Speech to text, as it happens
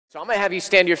So I'm going to have you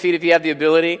stand to your feet if you have the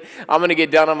ability. I'm going to get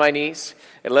down on my knees,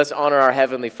 and let's honor our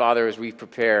Heavenly Father as we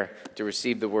prepare to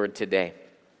receive the word today.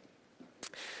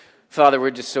 Father,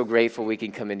 we're just so grateful we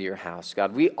can come into your house.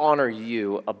 God, we honor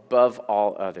you above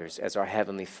all others as our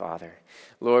Heavenly Father.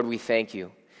 Lord, we thank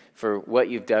you for what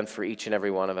you've done for each and every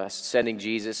one of us, sending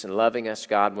Jesus and loving us,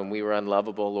 God, when we were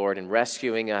unlovable, Lord, and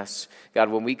rescuing us, God,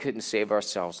 when we couldn't save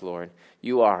ourselves, Lord.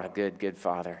 You are a good, good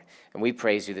Father, and we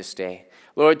praise you this day.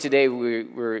 Lord, today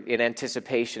we're in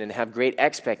anticipation and have great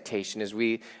expectation as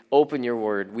we open your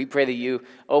word. We pray that you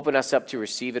open us up to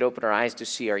receive it, open our eyes to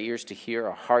see, our ears to hear,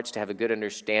 our hearts to have a good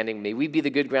understanding. May we be the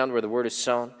good ground where the word is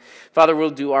sown. Father, we'll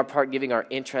do our part, giving our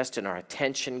interest and our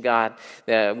attention, God.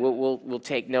 We'll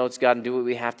take notes, God, and do what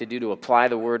we have to do to apply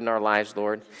the word in our lives,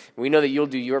 Lord. We know that you'll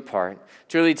do your part.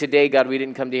 Truly today, God, we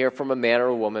didn't come to hear from a man or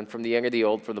a woman, from the young or the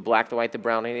old, from the black, the white, the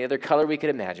brown, any other color we could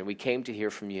imagine. We came to hear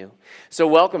from you. So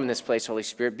welcome in this place, Holy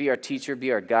Spirit. Be our teacher,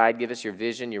 be our guide. Give us your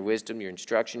vision, your wisdom, your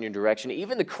instruction, your direction,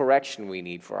 even the correction we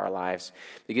need for our lives.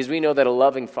 Because we know that a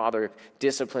loving Father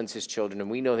disciplines his children, and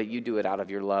we know that you do it out of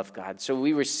your love, God. So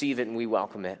we receive it and we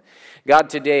welcome it. God,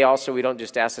 today also we don't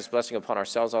just ask this blessing upon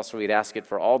ourselves, also we'd ask it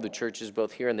for all the churches,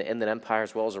 both here in the Inland Empire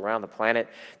as well as around the planet,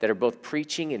 that are both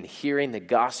preaching and hearing the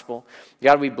gospel.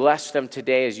 God, we bless them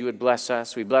today as you would bless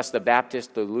us. We bless the Baptists,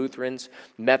 the Lutherans,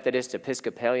 Methodists,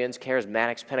 Episcopalians,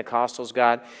 Charismatics, Pentecostals,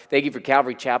 God. Thank you for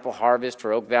Calvary Chapel, Harvest,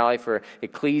 for Oak Valley, for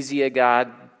Ecclesia,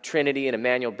 God, Trinity and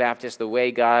Emmanuel Baptist, the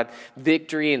Way, God,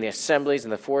 Victory and the Assemblies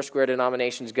and the Foursquare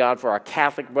denominations, God, for our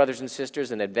Catholic brothers and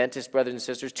sisters and Adventist brothers and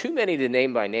sisters, too many to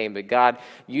name by name, but God,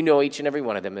 you know each and every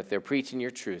one of them if they're preaching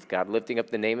your truth, God, lifting up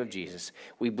the name of Jesus.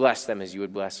 We bless them as you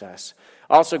would bless us.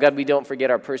 Also, God, we don't forget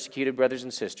our persecuted brothers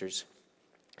and sisters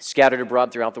scattered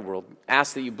abroad throughout the world.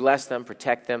 Ask that you bless them,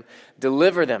 protect them,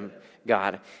 deliver them,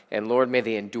 God, and Lord, may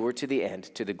they endure to the end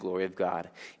to the glory of God.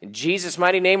 In Jesus'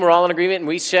 mighty name, we're all in agreement, and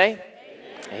we say,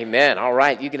 Amen. All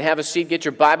right, you can have a seat, get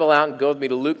your Bible out, and go with me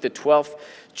to Luke, the 12th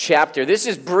chapter. This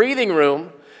is Breathing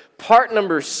Room, part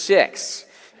number 6.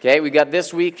 Okay, we got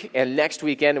this week and next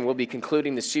weekend, and we'll be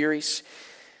concluding the series.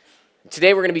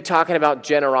 Today, we're going to be talking about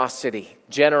generosity.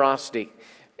 Generosity.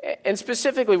 And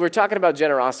specifically, we're talking about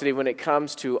generosity when it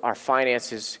comes to our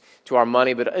finances, to our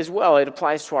money, but as well, it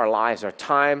applies to our lives, our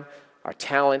time, our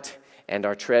talent, and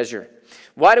our treasure.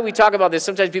 Why do we talk about this?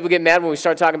 Sometimes people get mad when we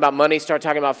start talking about money, start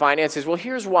talking about finances. Well,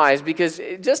 here's why. Is because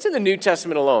just in the New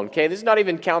Testament alone, okay, this is not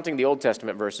even counting the Old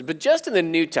Testament verses, but just in the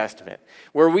New Testament,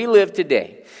 where we live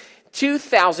today,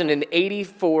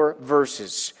 2,084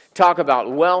 verses talk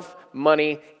about wealth,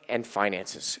 money, and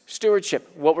finances.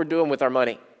 Stewardship, what we're doing with our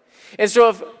money. And so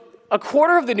if a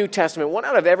quarter of the New Testament, 1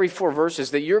 out of every 4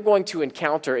 verses that you're going to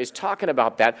encounter is talking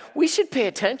about that, we should pay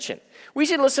attention. We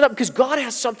should listen up because God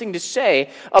has something to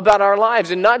say about our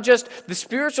lives, and not just the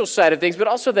spiritual side of things, but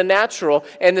also the natural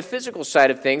and the physical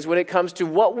side of things when it comes to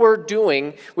what we're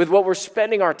doing with what we're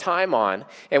spending our time on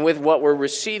and with what we're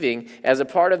receiving as a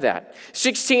part of that.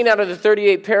 16 out of the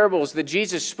 38 parables that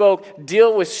Jesus spoke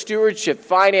deal with stewardship,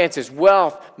 finances,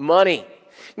 wealth, money.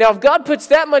 Now, if God puts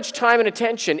that much time and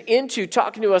attention into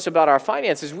talking to us about our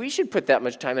finances, we should put that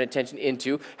much time and attention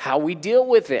into how we deal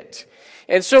with it.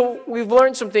 And so we've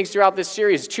learned some things throughout this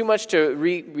series. Too much to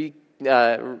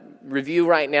review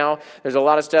right now. There's a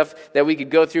lot of stuff that we could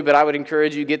go through, but I would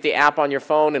encourage you, get the app on your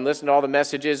phone and listen to all the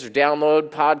messages, or download,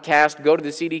 podcast, go to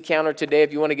the CD counter today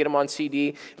if you want to get them on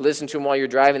CD, listen to them while you're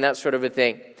driving, that sort of a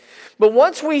thing. But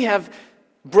once we have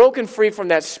broken free from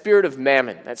that spirit of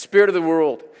mammon, that spirit of the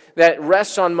world, that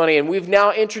rests on money, and we've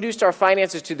now introduced our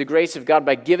finances to the grace of God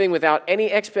by giving without any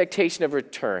expectation of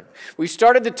return. We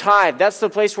started the tithe. That's the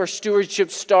place where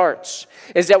stewardship starts,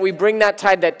 is that we bring that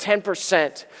tithe, that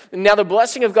 10%. And now the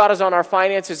blessing of God is on our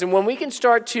finances, and when we can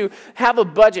start to have a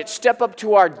budget, step up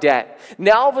to our debt,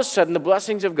 now all of a sudden the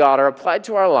blessings of God are applied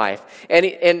to our life. And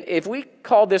if we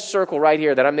call this circle right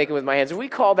here that I'm making with my hands, if we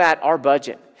call that our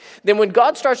budget, then when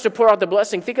God starts to pour out the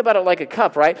blessing, think about it like a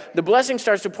cup, right? The blessing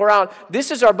starts to pour out.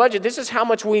 This is our budget. This is how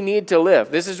much we need to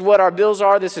live. This is what our bills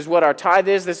are. This is what our tithe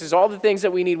is. This is all the things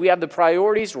that we need. We have the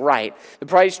priorities right, the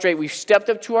priorities straight. We've stepped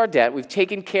up to our debt. We've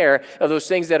taken care of those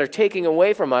things that are taking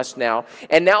away from us now.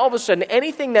 And now all of a sudden,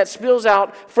 anything that spills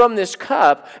out from this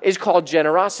cup is called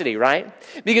generosity, right?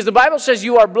 Because the Bible says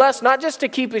you are blessed not just to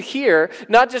keep it here,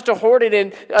 not just to hoard it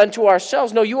in unto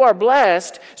ourselves. No, you are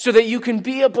blessed so that you can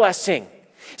be a blessing.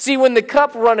 See, when the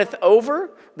cup runneth over,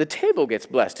 the table gets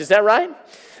blessed. Is that right?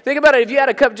 Think about it. If you had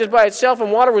a cup just by itself and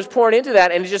water was pouring into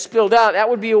that and it just spilled out, that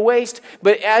would be a waste.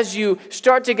 But as you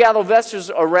start to gather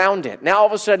vessels around it, now all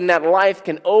of a sudden that life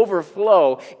can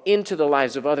overflow into the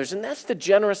lives of others. And that's the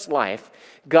generous life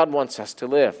God wants us to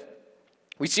live.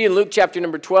 We see in Luke chapter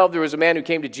number 12, there was a man who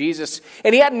came to Jesus,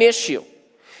 and he had an issue.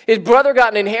 His brother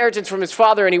got an inheritance from his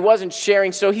father, and he wasn't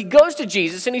sharing, so he goes to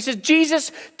Jesus, and he says,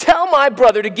 Jesus, tell my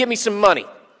brother to give me some money.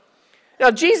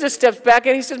 Now, Jesus steps back,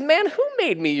 and he says, man, who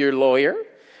made me your lawyer?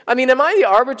 I mean, am I the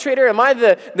arbitrator? Am I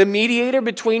the mediator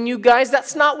between you guys?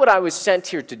 That's not what I was sent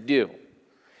here to do.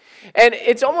 And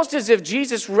it's almost as if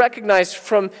Jesus recognized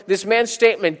from this man's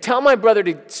statement, tell my brother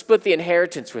to split the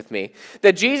inheritance with me,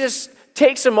 that Jesus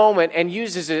takes a moment and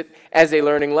uses it as a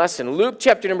learning lesson. Luke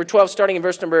chapter number 12, starting in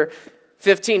verse number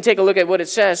 15, take a look at what it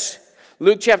says.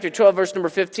 Luke chapter 12, verse number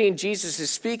 15, Jesus is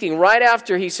speaking. Right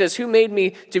after he says, who made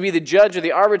me to be the judge or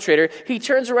the arbitrator? He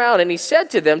turns around and he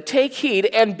said to them, take heed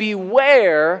and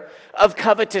beware of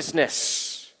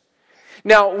covetousness.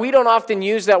 Now, we don't often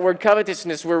use that word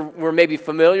covetousness. We're maybe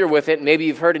familiar with it. Maybe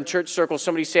you've heard in church circles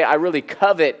somebody say, I really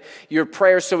covet your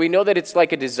prayer. So we know that it's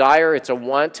like a desire, it's a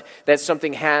want that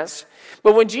something has.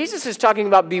 But when Jesus is talking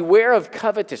about beware of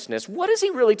covetousness, what is he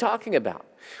really talking about?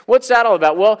 What's that all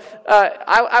about? Well,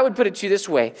 I would put it to you this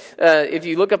way. If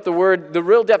you look up the word, the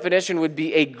real definition would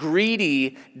be a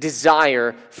greedy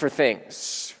desire for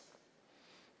things.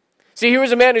 See, here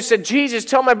was a man who said, Jesus,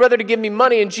 tell my brother to give me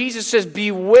money. And Jesus says,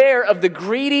 beware of the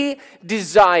greedy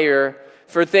desire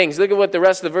for things. Look at what the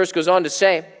rest of the verse goes on to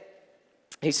say.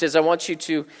 He says, I want you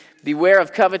to beware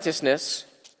of covetousness.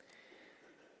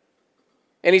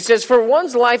 And he says, for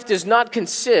one's life does not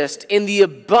consist in the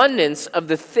abundance of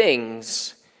the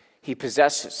things he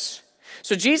possesses.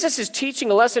 So Jesus is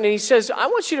teaching a lesson, and he says, I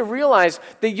want you to realize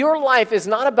that your life is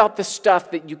not about the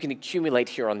stuff that you can accumulate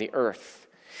here on the earth.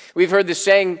 We've heard the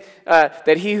saying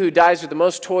that he who dies with the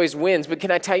most toys wins. But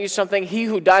can I tell you something? He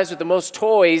who dies with the most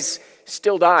toys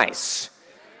still dies.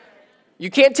 You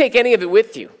can't take any of it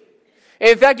with you. And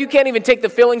in fact, you can't even take the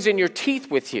fillings in your teeth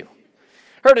with you.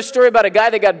 Heard a story about a guy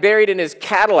that got buried in his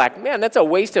Cadillac. Man, that's a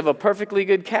waste of a perfectly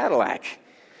good Cadillac.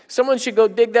 Someone should go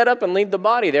dig that up and leave the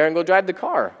body there and go drive the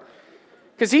car.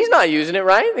 Because he's not using it,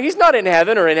 right? He's not in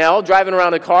heaven or in hell driving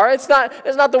around a car. It's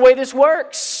not the way this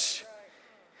works.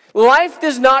 Life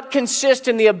does not consist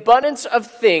in the abundance of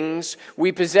things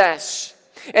we possess.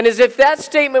 And as if that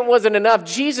statement wasn't enough,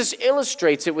 Jesus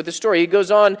illustrates it with a story. He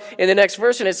goes on in the next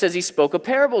verse and it says he spoke a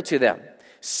parable to them,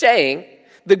 saying,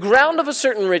 the ground of a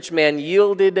certain rich man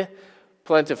yielded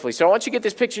plentifully. So I want you to get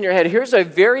this picture in your head. Here's a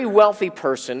very wealthy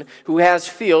person who has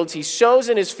fields. He sows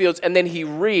in his fields and then he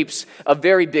reaps a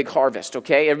very big harvest,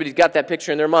 okay? Everybody's got that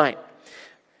picture in their mind.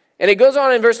 And it goes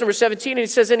on in verse number 17, and he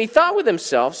says, and he thought with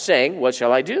himself, saying, what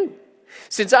shall I do?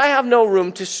 Since I have no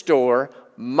room to store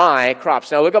my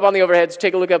crops. Now look up on the overheads,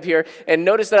 take a look up here, and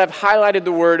notice that I've highlighted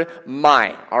the word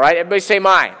my. All right, everybody say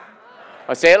my.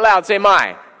 I'll say it loud, say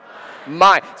my.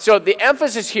 My. So the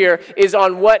emphasis here is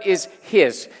on what is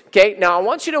his. Okay, now I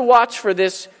want you to watch for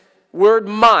this word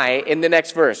my in the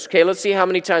next verse. Okay, let's see how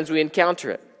many times we encounter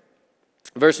it.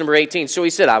 Verse number 18, so he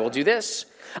said, I will do this.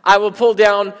 I will pull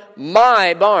down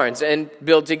my barns and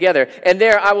build together. And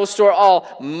there I will store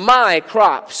all my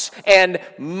crops and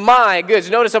my goods.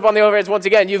 Notice up on the overheads once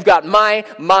again, you've got my.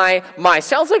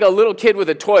 Sounds like a little kid with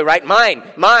a toy, right? Mine.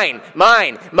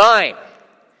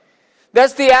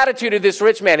 That's the attitude of this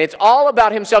rich man. It's all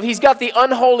about himself. He's got the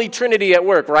unholy trinity at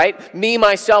work, right? Me,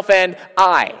 myself, and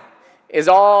I is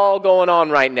all going on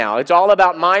right now. It's all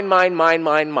about mine. Look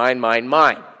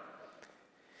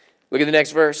at the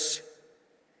next verse.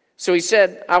 So he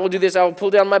said, I will do this, I will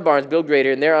pull down my barns, build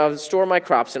greater, and there I will store my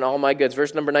crops and all my goods.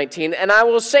 Verse number 19, and I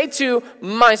will say to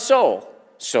my soul,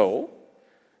 soul,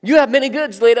 you have many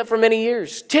goods laid up for many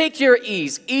years. Take your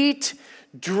ease, eat,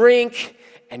 drink,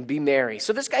 and be merry.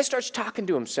 So this guy starts talking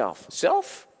to himself.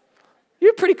 Self,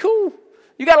 you're pretty cool.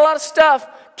 You got a lot of stuff.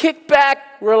 Kick back,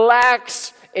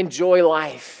 relax, enjoy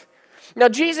life. Now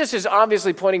Jesus is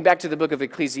obviously pointing back to the book of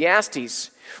Ecclesiastes,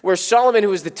 where Solomon,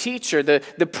 who is the teacher, the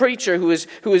preacher, who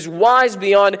is wise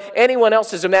beyond anyone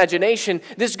else's imagination,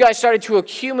 this guy started to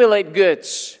accumulate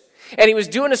goods. And he was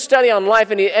doing a study on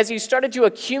life, and as he started to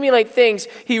accumulate things,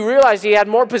 he realized he had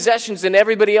more possessions than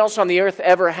everybody else on the earth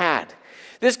ever had.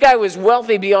 This guy was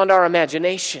wealthy beyond our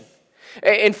imagination.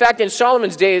 In fact, in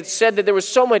Solomon's day, it said that there was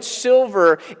so much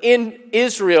silver in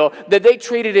Israel that they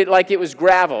treated it like it was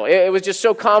gravel. It was just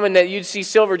so common that you'd see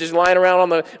silver just lying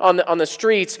around on the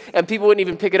streets, and people wouldn't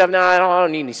even pick it up. No, I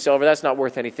don't need any silver. That's not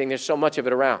worth anything. There's so much of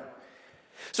it around.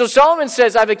 So Solomon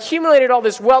says, I've accumulated all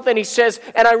this wealth, and he says,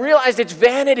 and I realized it's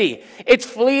vanity. It's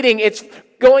fleeting. It's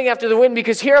going after the wind,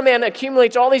 because here a man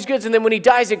accumulates all these goods, and then when he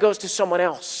dies, it goes to someone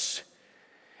else.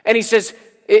 And he says,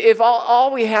 if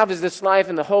all we have is this life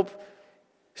and the hope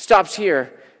stops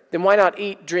here, then why not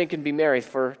eat, drink, and be merry,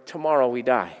 for tomorrow we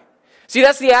die? See,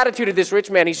 that's the attitude of this rich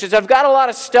man. He says, I've got a lot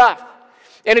of stuff.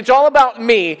 And it's all about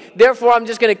me. Therefore, I'm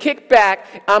just going to kick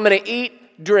back. I'm going to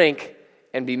eat, drink,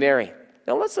 and be merry.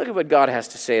 Now, let's look at what God has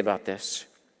to say about this.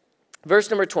 Verse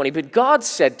number 20, but God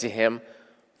said to him,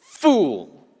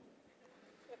 fool.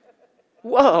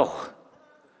 Whoa.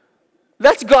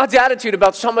 That's God's attitude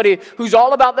about somebody who's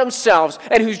all about themselves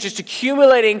and who's just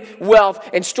accumulating wealth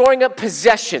and storing up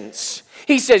possessions.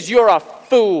 He says, you're a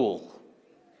fool.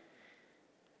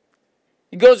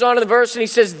 He goes on in the verse and he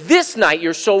says, this night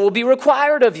your soul will be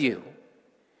required of you.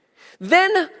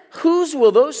 Then whose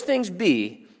will those things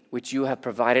be which you have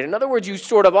provided? In other words, you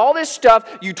stored up all this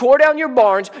stuff, you tore down your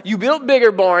barns, you built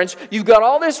bigger barns, you've got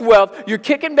all this wealth, you're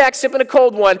kicking back, sipping a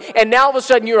cold one, and now all of a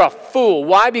sudden you're a fool.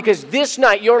 Why? Because this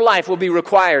night your life will be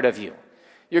required of you.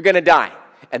 You're going to die.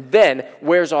 And then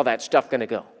where's all that stuff going to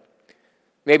go?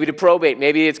 Maybe to probate,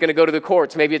 maybe it's going to go to the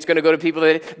courts, maybe it's going to go to people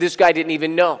that this guy didn't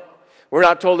even know. We're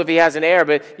not told if he has an heir,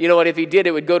 but you know what? If he did,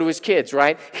 it would go to his kids,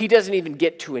 right? He doesn't even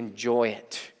get to enjoy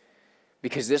it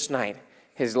because this night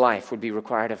his life would be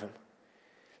required of him.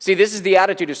 See, this is the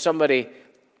attitude of somebody.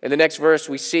 In the next verse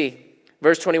we see,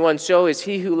 verse 21, so is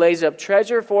he who lays up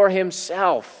treasure for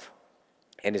himself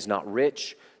and is not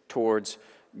rich towards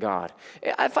God.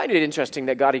 I find it interesting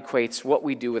that God equates what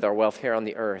we do with our wealth here on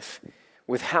the earth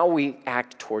with how we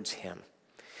act towards him.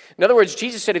 In other words,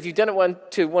 Jesus said, if you've done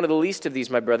it to one of the least of these,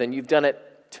 my brethren, you've done it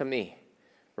to me,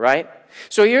 right?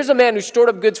 So here's a man who stored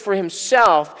up goods for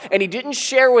himself, and he didn't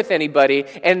share with anybody,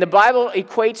 and the Bible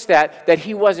equates that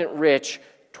he wasn't rich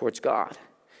towards God.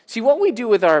 See, what we do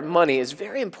with our money is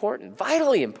very important,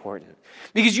 vitally important,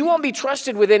 because you won't be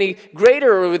trusted with any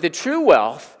greater or with the true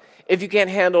wealth if you can't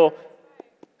handle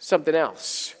something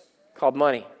else called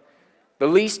money. The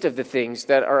least of the things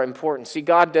that are important. See,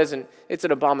 God doesn't, it's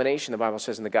an abomination, the Bible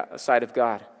says, in the sight of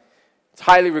God. It's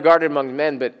highly regarded among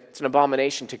men, but it's an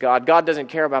abomination to God. God doesn't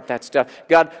care about that stuff.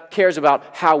 God cares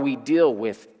about how we deal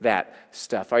with that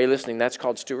stuff. Are you listening? That's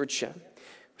called stewardship.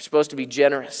 We're supposed to be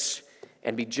generous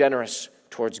and be generous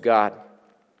towards God.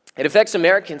 It affects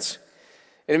Americans.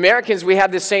 In Americans, we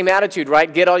have this same attitude,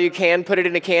 right? Get all you can, put it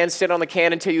in a can, sit on the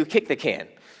can until you kick the can.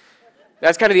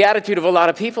 That's kind of the attitude of a lot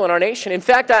of people in our nation. In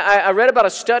fact, I read about a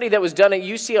study that was done at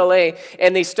UCLA,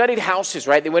 and they studied houses,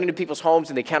 right? They went into people's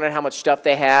homes, and they counted how much stuff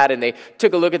they had, and they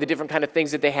took a look at the different kind of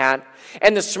things that they had.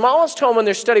 And the smallest home in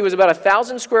their study was about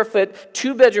 1,000 square foot,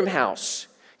 2-bedroom house.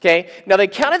 Okay, now they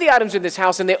counted the items in this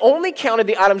house, and they only counted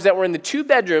the items that were in the 2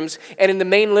 bedrooms and in the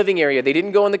main living area. They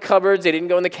didn't go in the cupboards, they didn't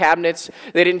go in the cabinets,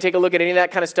 they didn't take a look at any of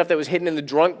that kind of stuff that was hidden in the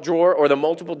junk drawer or the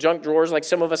multiple junk drawers like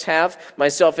some of us have,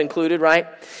 myself included, right?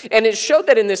 And it showed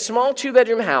that in this small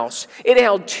 2-bedroom house, it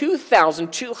held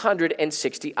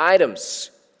 2,260 items.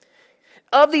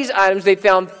 Of these items, they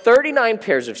found 39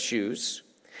 pairs of shoes,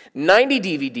 90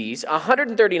 DVDs,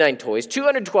 139 toys,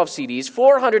 212 CDs,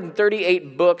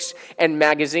 438 books and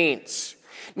magazines.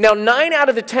 Now, 9 out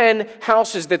of the 10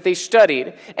 houses that they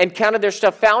studied and counted their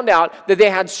stuff found out that they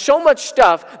had so much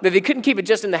stuff that they couldn't keep it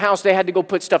just in the house. They had to go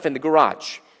put stuff in the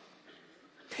garage.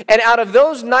 And out of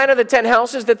those 9 of the 10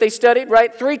 houses that they studied,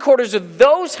 right, 3/4 of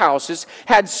those houses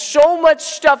had so much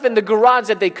stuff in the garage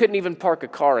that they couldn't even park a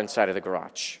car inside of the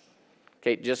garage.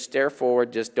 Okay, just stare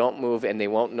forward, just don't move, and they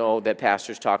won't know that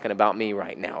pastor's talking about me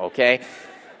right now, okay?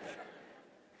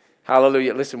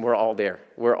 Hallelujah. Listen, we're all there.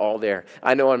 We're all there.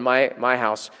 I know in my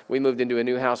house, we moved into a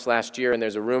new house last year, and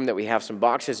there's a room that we have some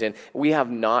boxes in. We have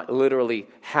not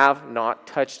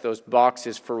touched those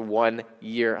boxes for 1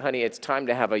 year. Honey, it's time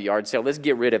to have a yard sale. Let's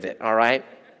get rid of it, all right?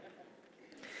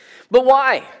 But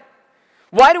why?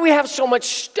 Why do we have so much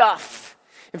stuff?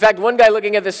 In fact, one guy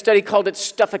looking at this study called it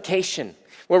stuffication,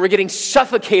 where we're getting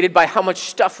suffocated by how much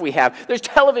stuff we have. There's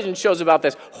television shows about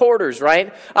this, hoarders,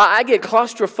 right? I get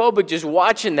claustrophobic just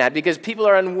watching that because people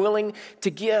are unwilling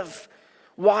to give.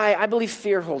 Why? I believe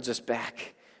fear holds us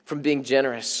back from being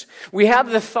generous. We have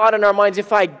the thought in our minds,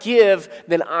 if I give,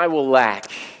 then I will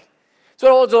lack. So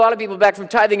it holds a lot of people back from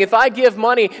tithing. If I give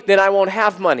money, then I won't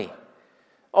have money.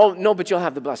 Oh, no, but you'll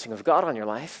have the blessing of God on your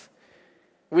life.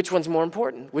 Which one's more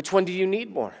important? Which one do you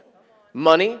need more?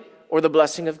 Money or the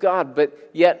blessing of God? But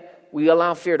yet we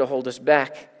allow fear to hold us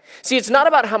back. See, it's not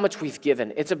about how much we've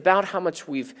given. It's about how much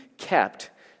we've kept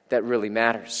that really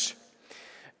matters.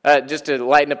 Just to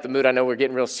lighten up the mood, I know we're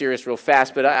getting real serious real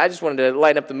fast, but I just wanted to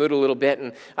lighten up the mood a little bit.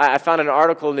 And I found an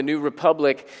article in the New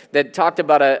Republic that talked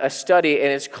about a study,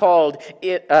 and it's called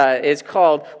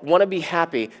 "Want to Be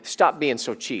Happy? Stop Being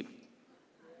So Cheap."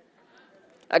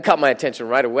 That caught my attention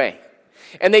right away.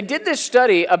 And they did this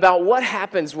study about what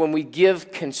happens when we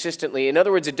give consistently. In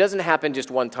other words, it doesn't happen just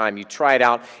one time. You try it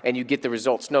out and you get the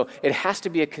results. No, it has to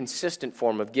be a consistent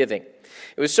form of giving.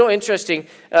 It was so interesting.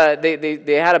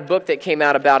 They had a book that came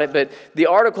out about it, but the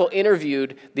article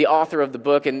interviewed the author of the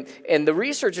book, and the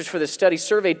researchers for the study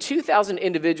surveyed 2,000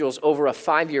 individuals over a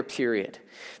 5-year period.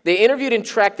 They interviewed and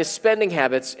tracked the spending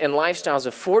habits and lifestyles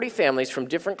of 40 families from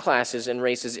different classes and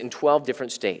races in 12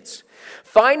 different states.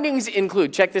 Findings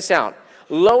include, check this out,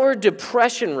 lower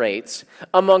depression rates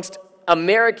amongst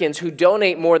Americans who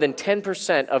donate more than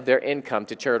 10% of their income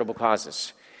to charitable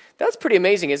causes. That's pretty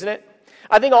amazing, isn't it?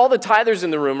 I think all the tithers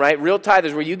in the room, right, real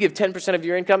tithers, where you give 10% of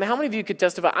your income, how many of you could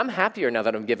testify, I'm happier now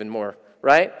that I'm giving more,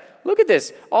 right? Look at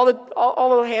this, all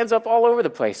the hands up all over the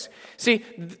place. See,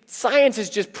 science has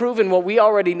just proven what we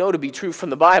already know to be true from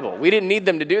the Bible. We didn't need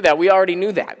them to do that. We already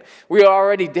knew that. We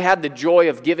already had the joy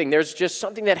of giving. There's just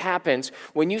something that happens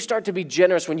when you start to be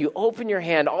generous, when you open your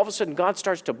hand, all of a sudden God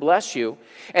starts to bless you.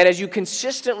 And as you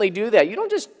consistently do that, you don't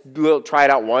just try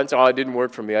it out once, oh, it didn't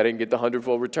work for me, I didn't get the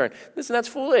 100-fold return. Listen, that's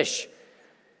foolish.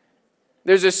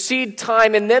 There's a seed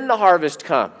time and then the harvest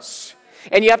comes.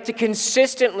 And you have to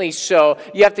consistently sow,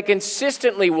 you have to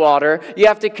consistently water, you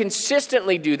have to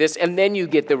consistently do this, and then you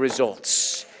get the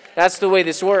results. That's the way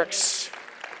this works.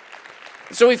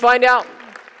 So we find out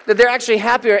that they're actually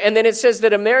happier, and then it says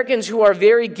that Americans who are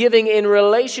very giving in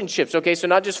relationships, okay, so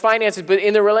not just finances, but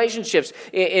in the relationships,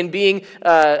 in being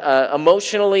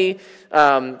emotionally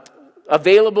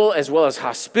available as well as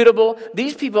hospitable,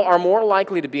 these people are more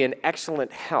likely to be in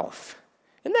excellent health.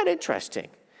 Isn't that interesting?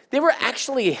 They were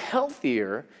actually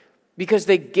healthier because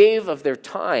they gave of their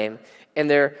time and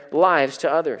their lives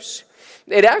to others.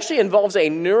 It actually involves a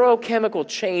neurochemical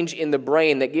change in the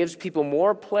brain that gives people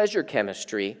more pleasure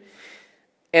chemistry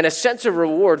and a sense of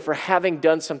reward for having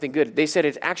done something good. They said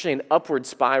it's actually an upward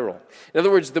spiral. In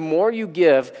other words, the more you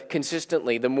give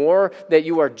consistently, the more that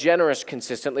you are generous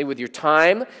consistently with your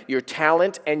time, your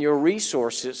talent, and your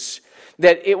resources,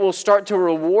 that it will start to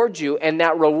reward you, and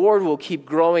that reward will keep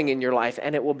growing in your life,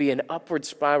 and it will be an upward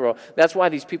spiral. That's why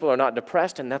these people are not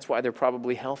depressed, and that's why they're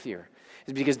probably healthier.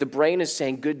 It's because the brain is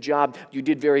saying, good job, you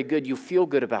did very good, you feel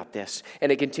good about this,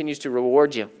 and it continues to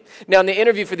reward you. Now, in the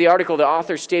interview for the article, the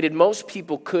author stated most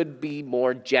people could be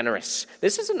more generous.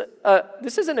 This isn't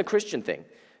a Christian thing.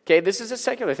 Okay, this is a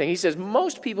secular thing. He says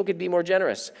most people could be more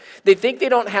generous. They think they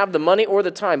don't have the money or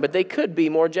the time, but they could be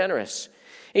more generous.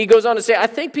 He goes on to say, I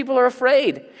think people are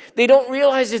afraid. They don't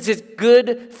realize it's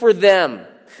good for them,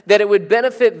 that it would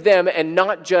benefit them and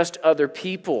not just other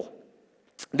people.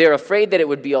 They're afraid that it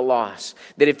would be a loss,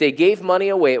 that if they gave money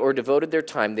away or devoted their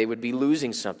time, they would be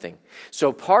losing something.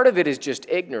 So part of it is just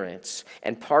ignorance,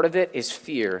 and part of it is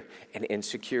fear and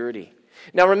insecurity.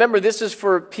 Now remember, this is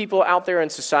for people out there in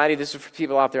society. This is for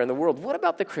people out there in the world. What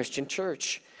about the Christian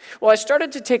church? Well, I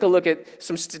started to take a look at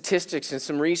some statistics and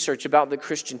some research about the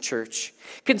Christian church.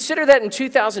 Consider that in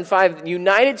 2005,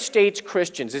 United States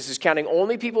Christians, this is counting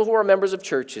only people who are members of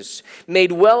churches,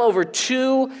 made well over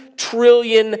 $2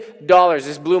 trillion.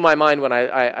 This blew my mind when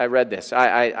I read this.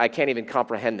 I can't even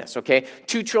comprehend this, okay?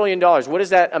 $2 trillion. What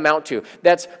does that amount to?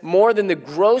 That's more than the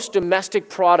gross domestic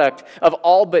product of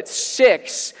all but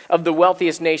 6 of the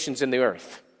wealthiest nations in the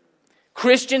earth.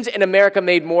 Christians in America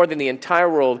made more than the entire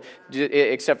world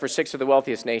except for 6 of the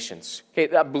wealthiest nations. Okay,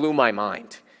 that blew my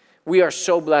mind. We are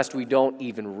so blessed we don't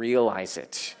even realize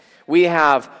it. We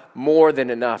have more than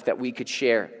enough that we could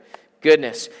share.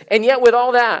 Goodness. And yet with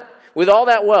all that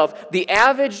wealth, the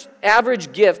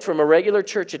average gift from a regular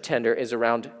church attender is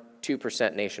around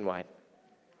 2% nationwide.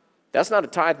 That's not a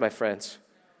tithe, my friends.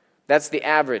 That's the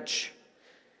average.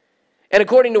 And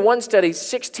according to one study,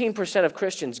 16% of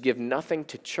Christians give nothing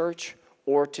to church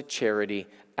or to charity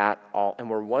at all. And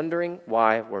we're wondering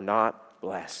why we're not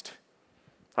blessed.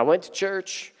 I went to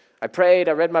church, I prayed,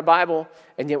 I read my Bible,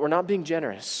 and yet we're not being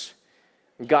generous.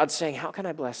 And God's saying, how can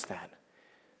I bless that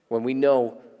when we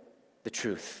know the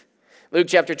truth? Luke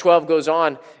chapter 12 goes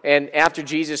on, and after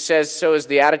Jesus says, so is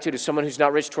the attitude of someone who's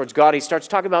not rich towards God, he starts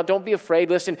talking about, don't be afraid.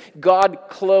 Listen, God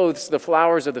clothes the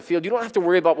flowers of the field. You don't have to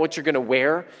worry about what you're going to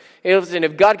wear. Listen,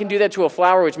 if God can do that to a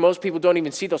flower, which most people don't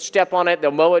even see, they'll step on it,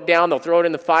 they'll mow it down, they'll throw it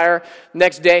in the fire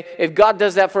next day. If God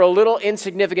does that for a little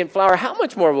insignificant flower, how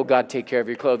much more will God take care of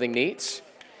your clothing needs?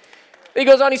 He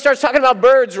goes on, he starts talking about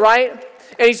birds, right?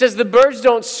 And he says the birds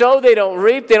don't sow, they don't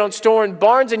reap, they don't store in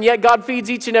barns, and yet God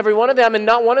feeds each and every one of them, and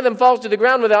not one of them falls to the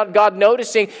ground without God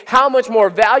noticing. How much more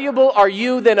valuable are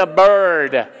you than a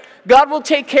bird? God will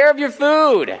take care of your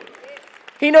food.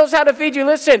 He knows how to feed you.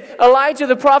 Listen, Elijah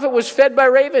the prophet was fed by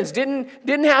ravens. Didn't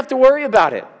have to worry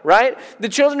about it, right? The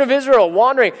children of Israel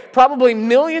wandering, probably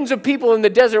millions of people in the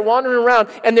desert wandering around,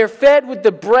 and they're fed with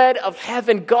the bread of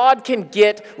heaven. God can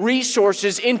get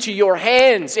resources into your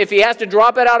hands. If he has to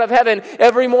drop it out of heaven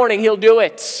every morning, he'll do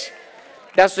it.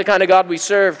 That's the kind of God we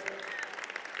serve.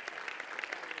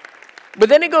 But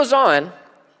then it goes on,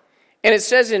 and it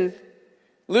says in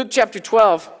Luke chapter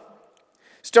 12,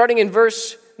 starting in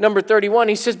verse number 31,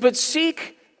 he says, but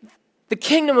seek the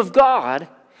kingdom of God,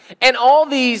 and all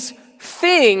these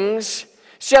things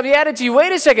shall be added to you.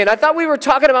 Wait a second. I thought we were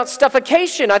talking about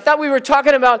stuffication. I thought we were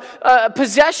talking about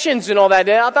possessions and all that.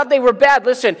 I thought they were bad.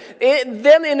 Listen,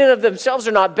 them in and of themselves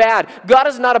are not bad. God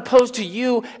is not opposed to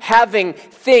you having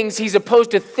things. He's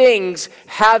opposed to things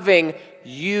having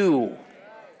you.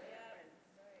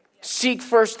 Seek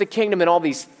first the kingdom, and all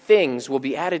these things will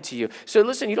be added to you. So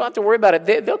listen, you don't have to worry about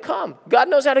it. They'll come. God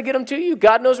knows how to get them to you.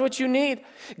 God knows what you need.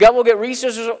 God will get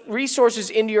resources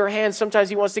into your hands. Sometimes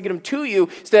he wants to get them to you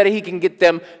so that he can get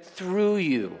them through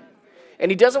you. And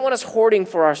he doesn't want us hoarding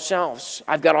for ourselves.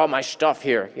 I've got all my stuff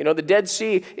here. You know, the Dead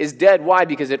Sea is dead. Why?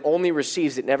 Because it only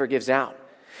receives, it never gives out.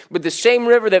 But the same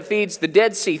river that feeds the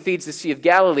Dead Sea feeds the Sea of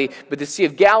Galilee, but the Sea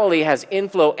of Galilee has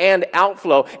inflow and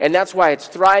outflow, and that's why it's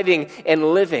thriving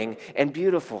and living and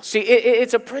beautiful. See,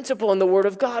 it's a principle in the Word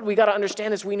of God. We got to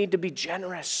understand this. We need to be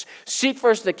generous. Seek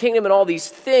first the kingdom, and all these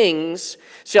things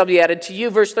shall be added to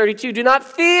you. Verse 32, do not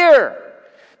fear.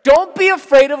 Don't be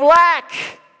afraid of lack.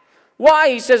 Why?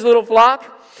 He says, little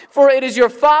flock, for it is your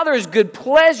Father's good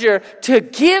pleasure to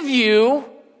give you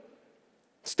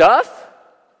stuff.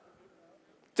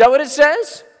 Is that what it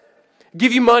says?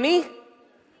 Give you money?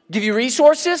 Give you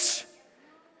resources?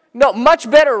 No, much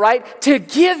better, right? To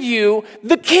give you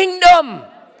the kingdom.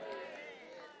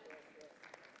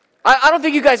 I don't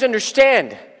think you guys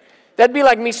understand. That'd be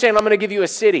like me saying, I'm going to give you a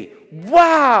city.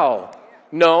 Wow.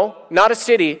 No, not a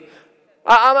city.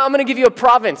 I'm going to give you a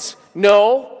province.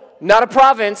 No, not a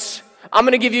province. I'm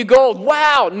going to give you gold.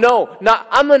 Wow. No, not.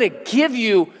 I'm going to give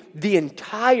you the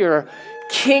entire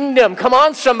kingdom. Come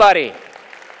on, somebody.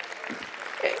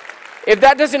 If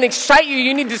that doesn't excite you,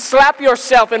 you need to slap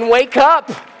yourself and wake up.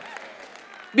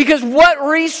 Because what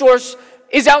resource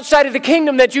is outside of the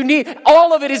kingdom that you need?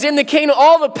 All of it is in the kingdom.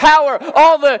 All the power,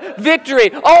 all the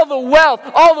victory, all the wealth,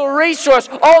 all the resource,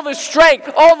 all the strength,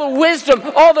 all the wisdom,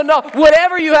 all the knowledge.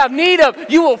 Whatever you have need of,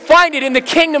 you will find it in the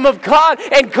kingdom of God.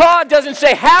 And God doesn't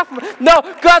say half. No,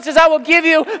 God says, I will give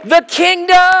you the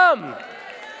kingdom.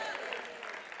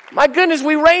 My goodness,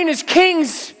 we reign as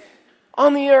kings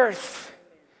on the earth.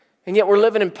 And yet we're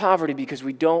living in poverty because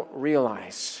we don't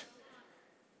realize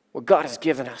what God has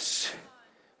given us.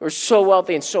 We're so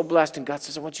wealthy and so blessed, and God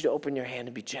says, I want you to open your hand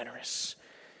and be generous.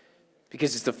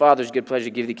 Because it's the Father's good pleasure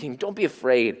to give the kingdom. Don't be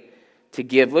afraid to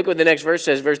give. Look what the next verse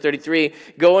says, verse 33.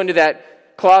 Go into that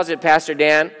closet, Pastor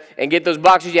Dan, and get those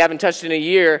boxes you haven't touched in a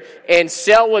year, and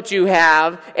sell what you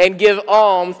have, and give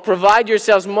alms. Provide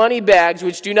yourselves money bags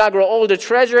which do not grow old, a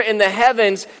treasure in the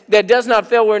heavens that does not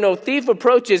fail, where no thief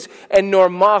approaches and nor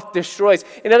moth destroys.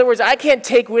 In other words, I can't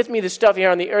take with me the stuff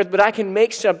here on the earth, but I can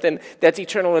make something that's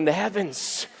eternal in the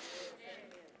heavens.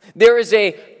 There is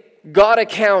a God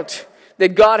account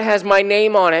that God has my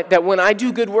name on it, that when I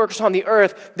do good works on the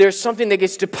earth, there's something that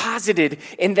gets deposited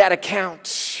in that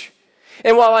account.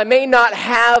 And while I may not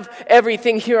have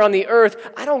everything here on the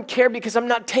earth, I don't care because I'm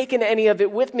not taking any of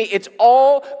it with me. It's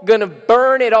all going to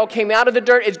burn. It all came out of the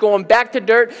dirt. It's going back to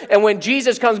dirt. And when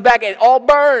Jesus comes back, it all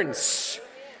burns.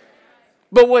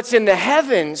 But what's in the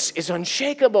heavens is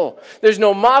unshakable. There's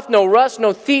no moth, no rust,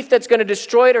 no thief that's going to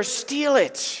destroy it or steal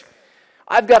it.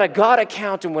 I've got a God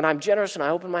account, and when I'm generous and I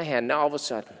open my hand, now all of a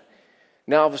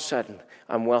sudden,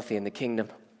 I'm wealthy in the kingdom.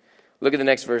 Look at the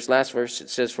next verse, last verse. It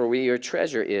says, for where your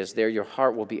treasure is, there your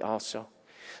heart will be also.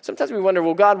 Sometimes we wonder,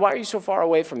 well, God, why are you so far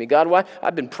away from me? God, why?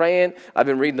 I've been praying, I've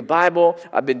been reading the Bible,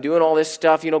 I've been doing all this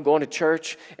stuff, going to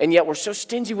church, and yet we're so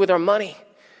stingy with our money,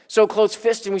 so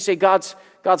close-fisted, and we say, God's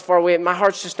far away, and my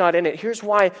heart's just not in it. Here's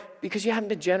why. Because you haven't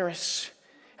been generous.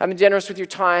 Haven't been generous with your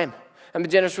time. Haven't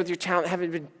been generous with your talent.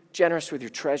 Haven't been generous with your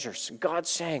treasures. God's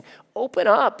saying, open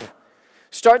up.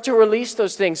 Start to release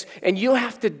those things. And you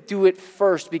have to do it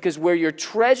first, because where your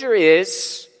treasure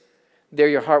is, there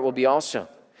your heart will be also.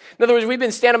 In other words, we've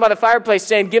been standing by the fireplace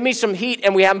saying, give me some heat,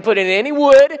 and we haven't put in any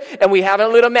wood, and we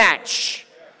haven't lit a match.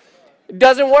 It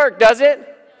doesn't work, does it?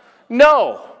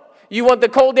 No. You want the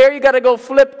cold air, you got to go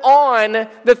flip on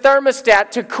the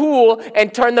thermostat to cool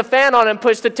and turn the fan on and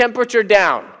push the temperature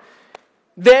down.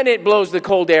 Then it blows the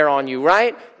cold air on you,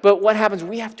 right? But what happens?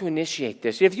 We have to initiate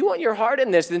this. If you want your heart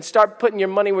in this, then start putting your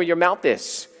money where your mouth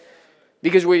is.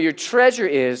 Because where your treasure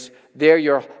is, there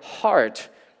your heart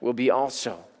will be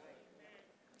also.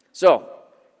 So,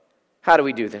 how do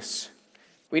we do this?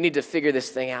 We need to figure this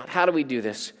thing out. How do we do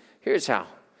this? Here's how.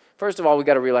 First of all, we've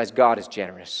got to realize God is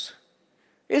generous.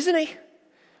 Isn't he?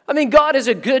 I mean, God is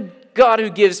a good God who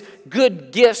gives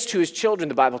good gifts to his children,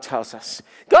 the Bible tells us.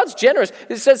 God's generous.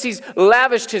 It says he's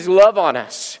lavished his love on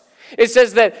us. It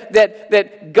says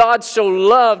that God so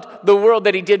loved the world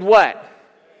that he did what?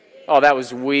 Oh, that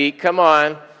was weak. Come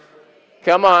on.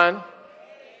 Come on.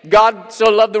 God so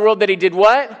loved the world that he did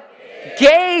what?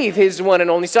 Gave his one and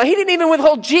only Son. He didn't even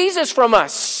withhold Jesus from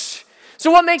us. So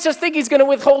what makes us think he's going to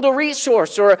withhold a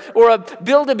resource or a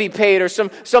bill to be paid or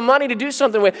some money to do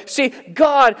something with? See,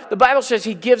 God, the Bible says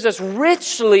he gives us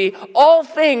richly all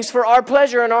things for our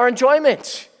pleasure and our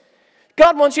enjoyment.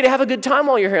 God wants you to have a good time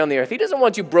while you're here on the earth. He doesn't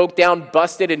want you broke down,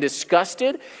 busted, and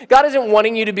disgusted. God isn't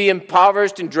wanting you to be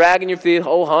impoverished and dragging your feet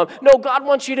ho-hum. No, God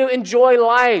wants you to enjoy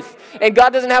life. And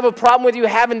God doesn't have a problem with you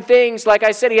having things. Like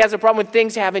I said, he has a problem with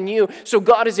things having you. So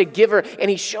God is a giver, and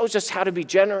he shows us how to be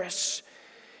generous.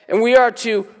 And we are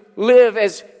to live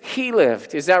as he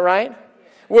lived. Is that right?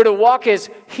 We're to walk as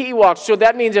he walked. So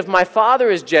that means if my Father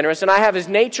is generous and I have his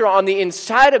nature on the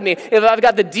inside of me, if I've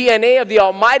got the DNA of the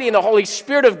Almighty and the Holy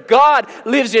Spirit of God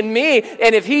lives in me,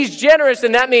 and if he's generous,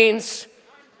 then that means,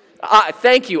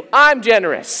 thank you, I'm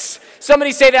generous.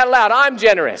 Somebody say that loud, I'm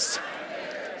generous.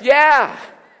 Yeah,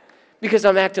 because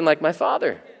I'm acting like my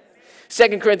Father.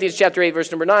 2 Corinthians chapter 8, verse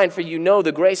number 9, for you know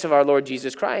the grace of our Lord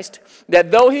Jesus Christ,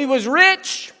 that though he was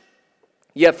rich,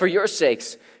 yet for your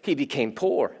sakes he became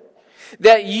poor,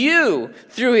 that you,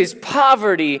 through his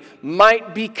poverty,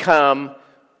 might become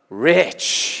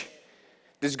rich.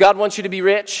 Does God want you to be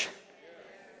rich?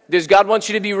 Does God want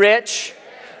you to be rich?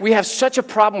 We have such a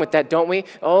problem with that, don't we?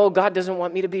 Oh, God doesn't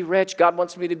want me to be rich. God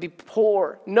wants me to be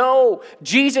poor. No,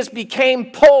 Jesus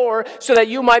became poor so that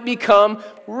you might become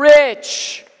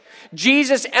rich.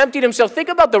 Jesus emptied himself. Think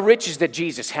about the riches that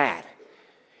Jesus had.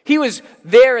 He was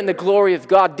there in the glory of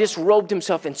God, disrobed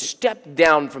himself, and stepped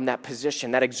down from that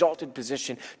position, that exalted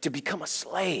position, to become a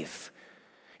slave.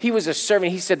 He was a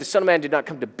servant. He said, the Son of Man did not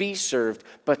come to be served,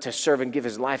 but to serve and give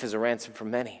his life as a ransom for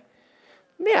many.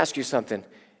 Let me ask you something.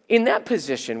 In that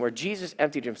position where Jesus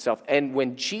emptied himself, and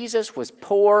when Jesus was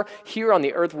poor here on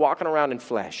the earth, walking around in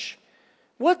flesh,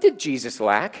 what did Jesus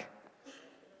lack?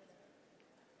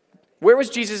 Where was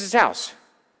Jesus' house?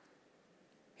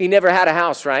 He never had a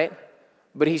house, right?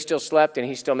 But he still slept and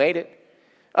he still made it.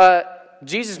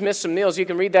 Jesus missed some meals. You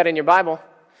can read that in your Bible.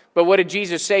 But what did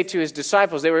Jesus say to his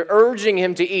disciples? They were urging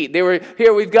him to eat. They were,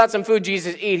 here, we've got some food,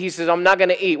 Jesus, eat. He says, I'm not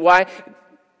going to eat. Why?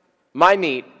 My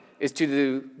meat is to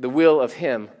do the will of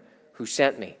him who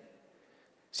sent me.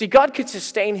 See, God could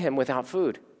sustain him without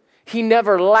food. He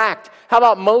never lacked. How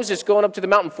about Moses going up to the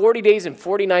mountain 40 days and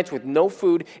 40 nights with no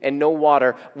food and no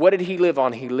water? What did he live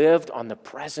on? He lived on the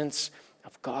presence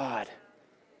of God.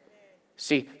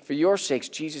 See, for your sakes,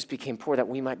 Jesus became poor that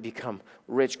we might become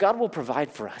rich. God will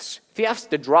provide for us. If he has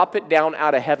to drop it down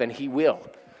out of heaven, he will.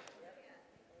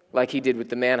 Like he did with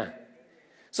the manna.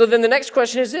 So then the next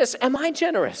question is this: am I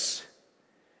generous?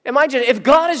 Am I generous? If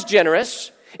God is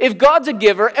generous, if God's a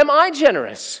giver, am I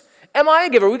generous? Am I a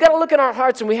giver? We've got to look in our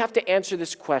hearts and we have to answer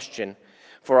this question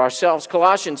for ourselves.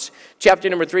 Colossians chapter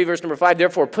number 3, verse number 5,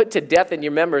 therefore put to death in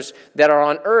your members that are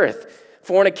on earth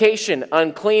fornication,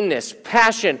 uncleanness,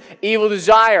 passion, evil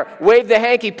desire. Wave the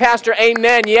hanky, Pastor,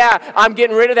 amen. Yeah, I'm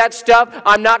getting rid of that stuff.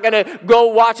 I'm not going to go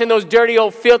watching those dirty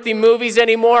old filthy movies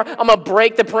anymore. I'm going to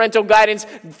break the parental guidance,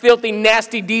 filthy,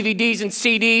 nasty DVDs and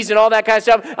CDs and all that kind of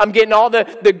stuff. I'm getting all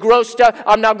the gross stuff.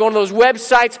 I'm not going to those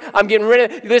websites. I'm getting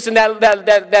rid of, listen,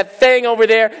 that thing over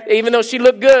there, even though she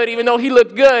looked good, even though he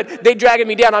looked good, they dragging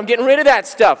me down. I'm getting rid of that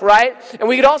stuff, right? And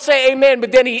we could all say amen,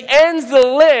 but then he ends the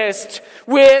list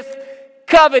with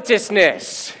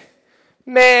covetousness.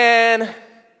 Man,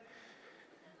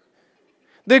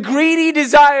 the greedy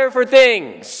desire for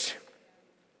things.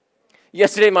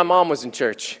 Yesterday, my mom was in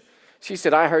church. She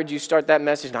said, I heard you start that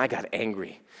message, and I got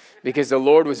angry because the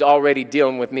Lord was already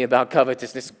dealing with me about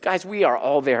covetousness. Guys, we are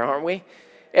all there, aren't we?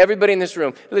 Everybody in this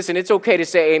room. Listen, it's okay to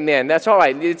say amen. That's all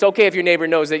right. It's okay if your neighbor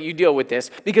knows that you deal with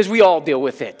this because we all deal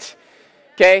with it.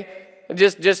 Okay?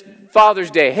 Just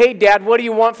Father's Day. Hey, Dad, what do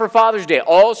you want for Father's Day?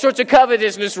 All sorts of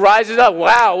covetousness rises up.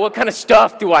 Wow, what kind of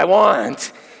stuff do I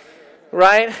want?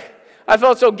 Right? I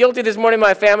felt so guilty this morning.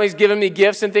 My family's giving me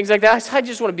gifts and things like that. I said, I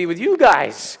just want to be with you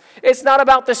guys. It's not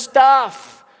about the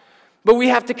stuff. But we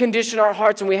have to condition our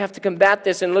hearts and we have to combat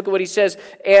this. And look at what he says.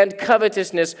 And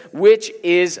covetousness, which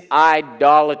is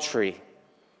idolatry.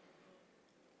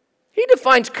 He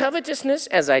defines covetousness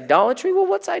as idolatry. Well,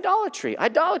 what's idolatry?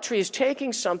 Idolatry is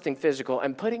taking something physical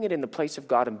and putting it in the place of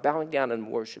God and bowing down and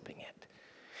worshiping it.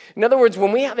 In other words,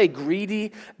 when we have a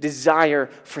greedy desire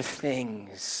for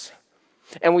things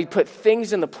and we put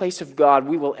things in the place of God,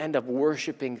 we will end up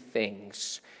worshiping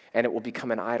things and it will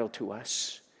become an idol to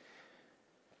us.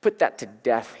 Put that to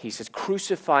death, he says.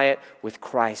 Crucify it with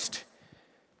Christ.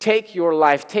 Take your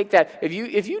life, take that. If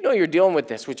you know you're dealing with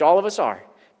this, which all of us are,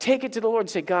 take it to the Lord and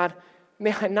say, God,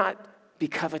 may I not be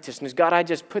covetousness. God, I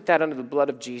just put that under the blood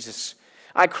of Jesus.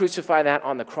 I crucify that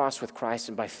on the cross with Christ,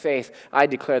 and by faith, I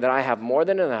declare that I have more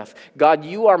than enough. God,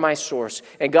 you are my source,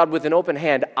 and God, with an open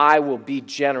hand, I will be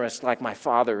generous like my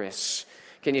Father is.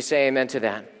 Can you say amen to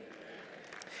that?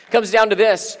 It comes down to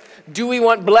this. Do we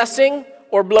want blessing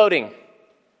or bloating?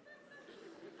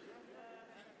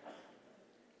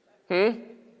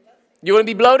 You want to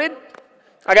be bloated?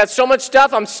 I got so much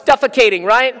stuff, I'm suffocating,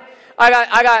 right? I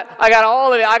got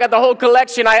all of it. I got the whole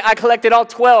collection. I collected all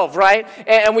 12, right?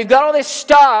 And we've got all this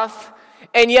stuff,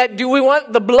 and yet do we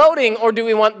want the bloating or do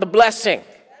we want the blessing?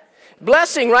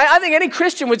 Blessing, right? I think any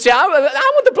Christian would say, I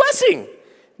want the blessing.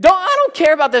 I don't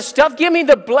care about this stuff. Give me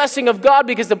the blessing of God,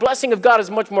 because the blessing of God is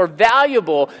much more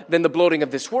valuable than the bloating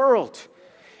of this world.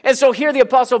 And so here the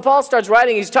Apostle Paul starts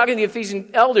writing. He's talking to the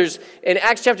Ephesian elders in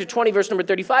Acts chapter 20, verse number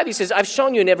 35. He says, I've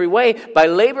shown you in every way by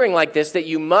laboring like this that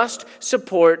you must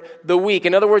support the weak.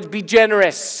 In other words, be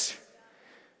generous.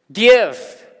 Give.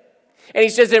 And he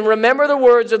says, and remember the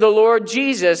words of the Lord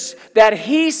Jesus that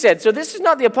he said. So this is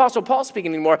not the Apostle Paul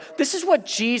speaking anymore. This is what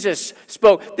Jesus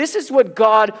spoke. This is what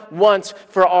God wants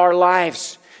for our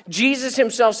lives. Jesus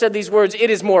himself said these words, it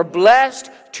is more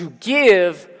blessed to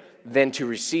give than to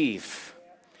receive.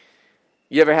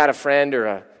 You ever had a friend or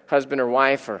a husband or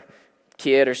wife or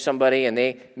kid or somebody, and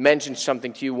they mentioned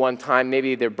something to you one time?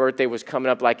 Maybe their birthday was coming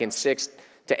up like in 6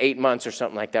 to 8 months or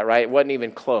something like that, right? It wasn't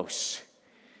even close.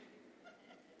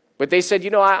 But they said,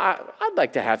 I'd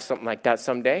like to have something like that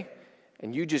someday.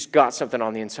 And you just got something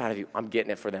on the inside of you. I'm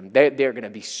getting it for them. They're going to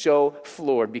be so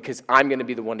floored because I'm going to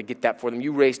be the one to get that for them.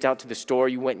 You raced out to the store.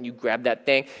 You went and you grabbed that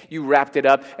thing. You wrapped it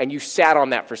up, and you sat on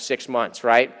that for 6 months,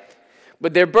 right?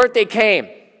 But their birthday came.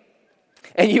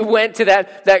 And you went to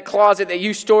that closet that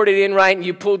you stored it in, right? And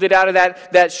you pulled it out of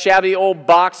that shabby old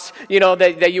box,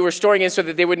 that you were storing in so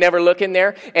that they would never look in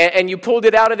there. And you pulled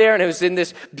it out of there, and it was in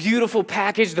this beautiful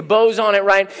package, the bows on it,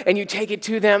 right? And you take it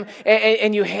to them,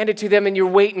 and you hand it to them, and you're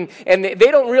waiting. And they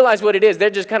don't realize what it is. They're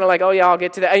just kind of like, oh, yeah, I'll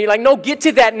get to that. And you're like, no, get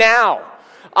to that now.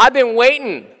 I've been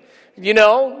waiting. You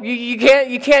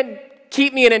can't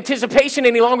keep me in anticipation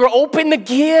any longer. Open the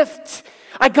gift.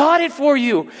 I got it for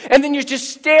you. And then you're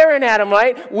just staring at them,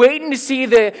 right? Waiting to see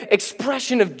the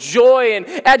expression of joy and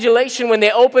adulation when they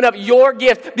open up your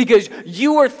gift because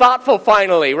you were thoughtful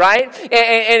finally, right?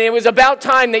 And it was about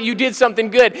time that you did something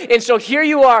good. And so here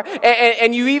you are,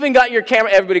 and you even got your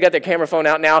camera. Everybody got their camera phone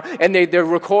out now, and they're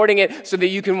recording it so that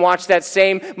you can watch that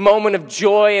same moment of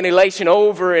joy and elation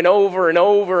over and over and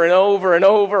over and over and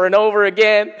over and over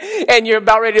again. And you're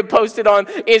about ready to post it on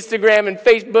Instagram and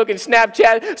Facebook and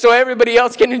Snapchat so everybody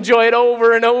else can enjoy it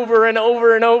over and over and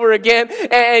over and over again.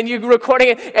 And you're recording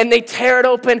it, and they tear it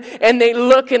open, and they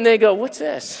look, and they go, what's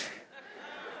this?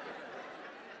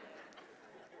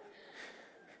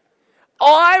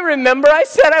 Oh, I remember I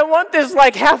said I want this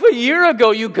like half a year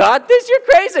ago. You got this? You're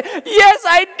crazy. Yes,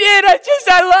 I did.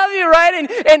 I love you,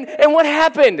 right? And what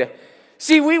happened?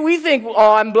 See, we think,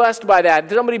 oh, I'm blessed by that.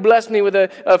 Somebody blessed me with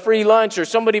a free lunch, or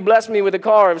somebody blessed me with a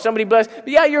car, or somebody blessed.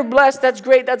 Yeah, you're blessed. That's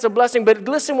great. That's a blessing. But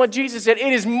listen what Jesus said.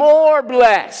 It is more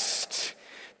blessed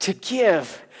to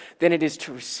give than it is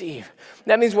to receive.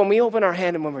 That means when we open our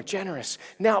hand and when we're generous,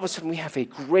 now all of a sudden we have a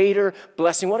greater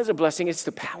blessing. What is a blessing? It's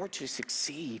the power to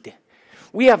succeed.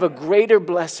 We have a greater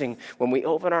blessing when we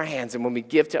open our hands and when we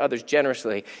give to others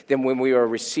generously than when we are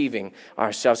receiving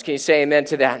ourselves. Can you say amen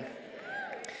to that?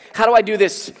 How do I do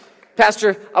this?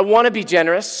 Pastor, I want to be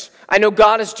generous. I know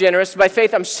God is generous. By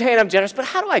faith, I'm saying I'm generous. But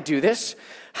how do I do this?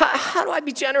 How do I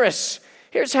be generous?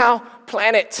 Here's how.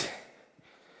 Plan it.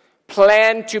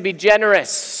 Plan to be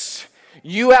generous.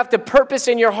 You have to purpose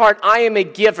in your heart, I am a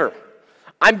giver.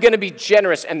 I'm going to be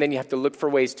generous. And then you have to look for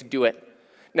ways to do it.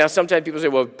 Now, sometimes people say,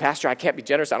 well, Pastor, I can't be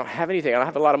generous. I don't have anything. I don't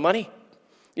have a lot of money.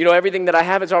 Everything that I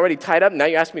have is already tied up. Now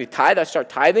you ask me to tithe, I start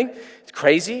tithing. It's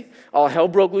crazy. All hell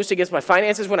broke loose against my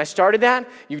finances when I started that.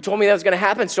 You told me that was going to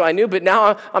happen, so I knew, but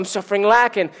now I'm suffering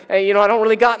lack, and I don't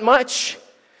really got much.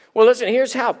 Well, listen,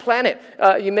 here's how. Plan it.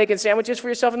 You making sandwiches for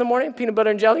yourself in the morning? Peanut butter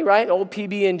and jelly, right? Old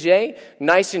PB&J.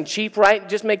 Nice and cheap, right?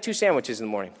 Just make 2 sandwiches in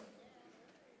the morning.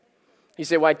 You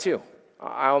say, why 2?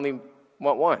 I only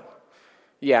want 1.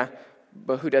 Yeah,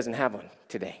 but who doesn't have one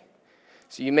today?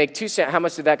 So you make 2 cents. How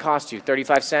much did that cost you?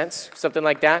 35 cents? Something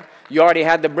like that? You already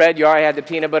had the bread. You already had the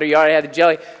peanut butter. You already had the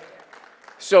jelly.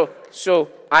 So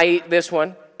I eat this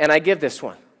one, and I give this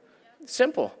one.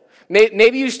 Simple.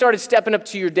 Maybe you started stepping up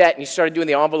to your debt, and you started doing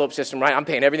the envelope system, right? I'm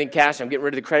paying everything cash. I'm getting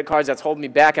rid of the credit cards. That's holding me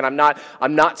back, and I'm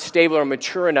not stable or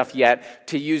mature enough yet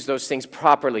to use those things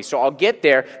properly. So I'll get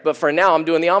there, but for now, I'm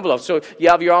doing the envelopes. So you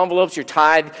have your envelopes, your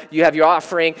tithe, you have your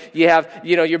offering, you have,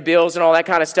 your bills and all that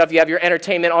kind of stuff. You have your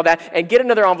entertainment, all that, and get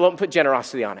another envelope and put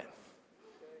generosity on it.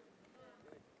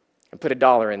 And put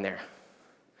 $1 in there.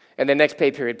 And the next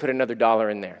pay period, put another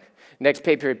 $1 in there. Next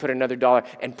pay period, put another $1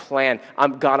 and plan.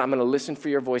 God, I'm going to listen for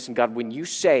your voice. And God, when you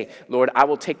say, Lord, I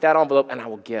will take that envelope and I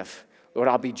will give. Lord,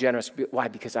 I'll be generous. Why?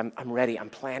 Because I'm ready. I'm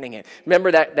planning it.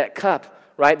 Remember that cup,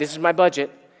 right? This is my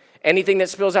budget. Anything that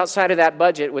spills outside of that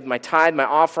budget with my tithe, my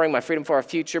offering, my freedom for our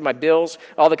future, my bills,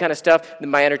 all the kind of stuff,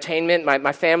 my entertainment,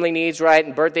 my family needs, right,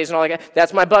 and birthdays and all that,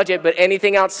 that's my budget. But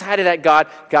anything outside of that,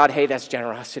 God, hey, that's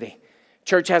generosity.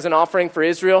 Church has an offering for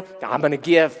Israel. I'm going to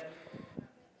give.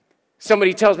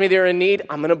 Somebody tells me they're in need,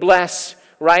 I'm going to bless,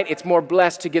 right? It's more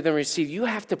blessed to give than receive. You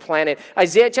have to plan it.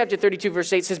 Isaiah chapter 32,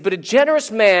 verse 8 says, but a generous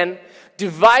man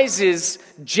devises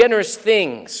generous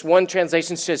things. One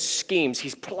translation says schemes.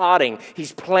 He's plotting.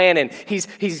 He's planning. He's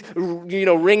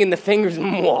wringing the fingers,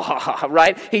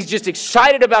 right? He's just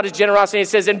excited about his generosity. It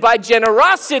says, and by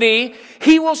generosity,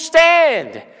 he will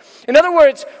stand. In other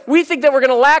words, we think that we're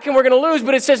going to lack and we're going to lose,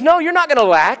 but it says, no, you're not going to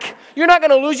lack. You're not going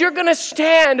to lose. You're going to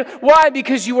stand. Why?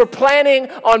 Because you were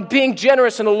planning on being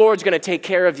generous and the Lord's going to take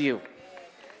care of you.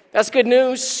 That's good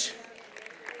news.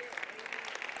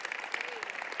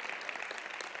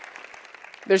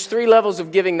 There's 3 levels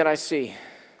of giving that I see.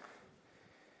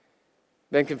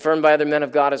 Been confirmed by other men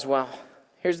of God as well.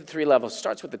 Here's the 3 levels. It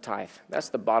starts with the tithe. That's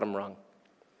the bottom rung.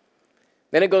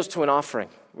 Then it goes to an offering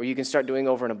where you can start doing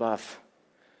over and above.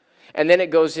 And then it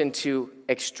goes into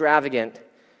extravagant,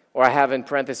 or I have in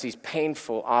parentheses,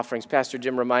 painful offerings. Pastor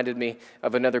Jim reminded me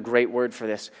of another great word for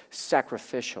this,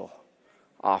 sacrificial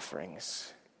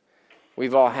offerings.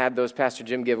 We've all had those. Pastor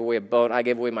Jim gave away a boat. I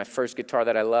gave away my first guitar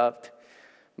that I loved.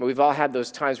 But we've all had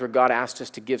those times where God asked us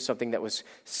to give something that was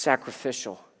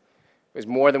sacrificial. It was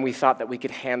more than we thought that we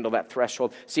could handle, that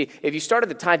threshold. See, if you start at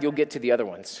the tithe, you'll get to the other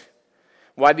ones.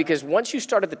 Why? Because once you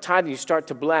start at the tithe and you start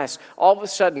to bless, all of a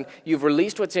sudden you've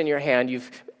released what's in your hand, you've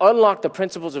unlocked the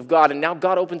principles of God, and now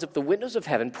God opens up the windows of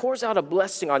heaven, pours out a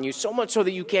blessing on you so much so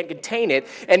that you can't contain it,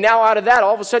 and now out of that,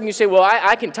 all of a sudden you say, well,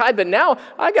 I can tithe, but now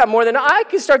I got more than, I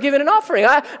can start giving an offering.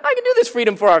 I can do this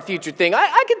freedom for our future thing.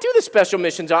 I can do this special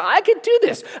missions. I can do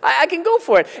this. I can go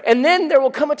for it. And then there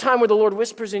will come a time where the Lord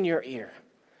whispers in your ear,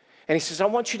 and he says, I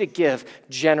want you to give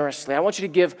generously. I want you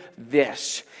to give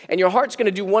this. And your heart's going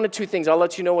to do one of 2 things. I'll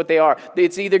let you know what they are.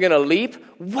 It's either going to leap,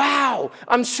 wow,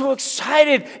 I'm so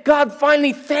excited. God,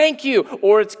 finally, thank you.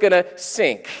 Or it's going to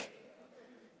sink.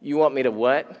 You want me to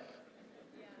what?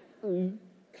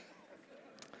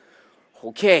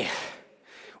 Okay.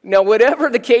 Now, whatever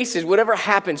the case is, whatever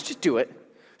happens, just do it.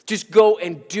 Just go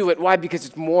and do it. Why? Because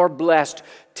it's more blessed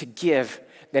to give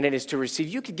than it is to receive.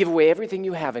 You could give away everything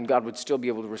you have, and God would still be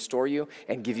able to restore you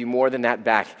and give you more than that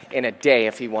back in a day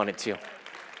if he wanted to.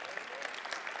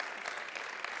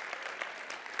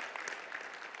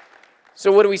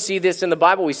 So what do we see this in the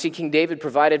Bible? We see King David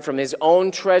provided from his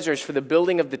own treasures for the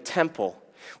building of the temple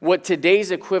what today's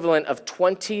equivalent of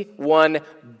 $21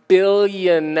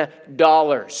 billion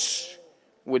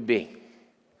would be.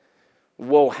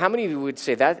 Whoa, how many of you would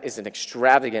say that is an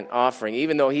extravagant offering,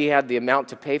 even though he had the amount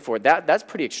to pay for it? That's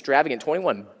pretty extravagant.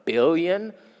 $21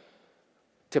 billion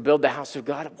to build the house of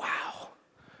God? Wow,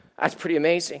 that's pretty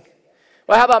amazing.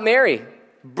 Well, how about Mary?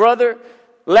 Brother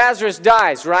Lazarus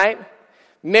dies, right?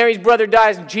 Mary's brother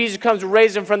dies, and Jesus comes to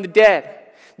raise him from the dead.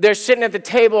 They're sitting at the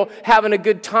table having a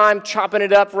good time, chopping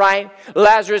it up, right?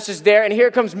 Lazarus is there, and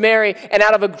here comes Mary, and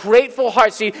out of a grateful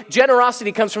heart, see,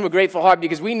 generosity comes from a grateful heart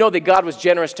because we know that God was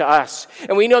generous to us,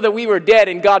 and we know that we were dead,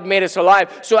 and God made us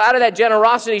alive. So out of that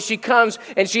generosity, she comes,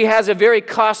 and she has a very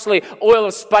costly oil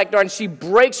of spikenard, and she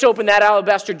breaks open that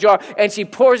alabaster jar, and she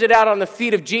pours it out on the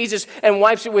feet of Jesus and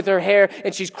wipes it with her hair,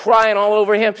 and she's crying all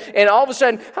over him, and all of a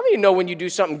sudden, how many of you know when you do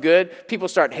something good, people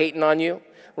start hating on you?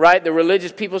 Right? The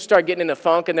religious people start getting in a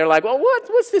funk, and they're like, well,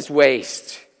 what's this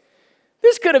waste?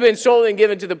 This could have been sold and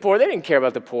given to the poor. They didn't care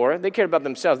about the poor. They cared about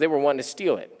themselves. They were wanting to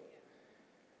steal it.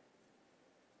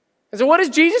 And so what does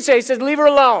Jesus say? He says, leave her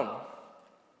alone.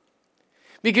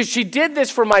 Because she did this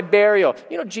for my burial.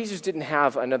 You know, Jesus didn't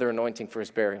have another anointing for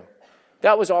his burial.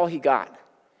 That was all he got.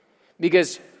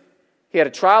 Because he had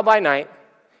a trial by night.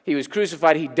 He was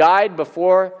crucified. He died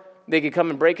before they could come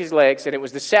and break his legs, and it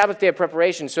was the Sabbath day of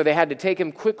preparation, so they had to take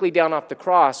him quickly down off the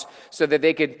cross so that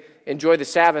they could enjoy the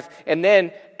Sabbath. And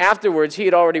then afterwards, he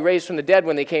had already raised from the dead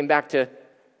when they came back to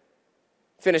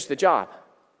finish the job.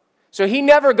 So he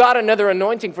never got another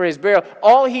anointing for his burial.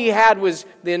 All he had was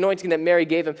the anointing that Mary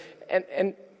gave him.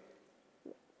 And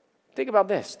think about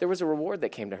this. There was a reward that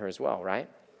came to her as well, right?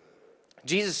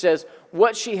 Jesus says,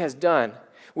 what she has done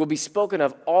will be spoken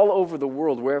of all over the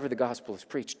world wherever the gospel is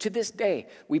preached. To this day,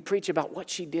 we preach about what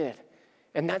she did.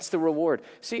 And that's the reward.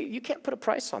 See, you can't put a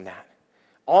price on that.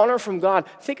 Honor from God.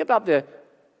 Think about the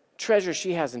treasure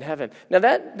she has in heaven. Now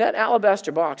that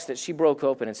alabaster box that she broke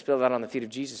open and spilled out on the feet of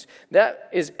Jesus, that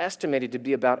is estimated to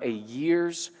be about a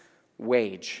year's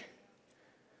wage.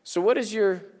 So what is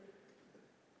your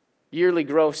yearly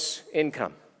gross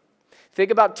income? Think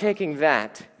about taking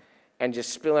that and just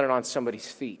spilling it on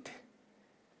somebody's feet.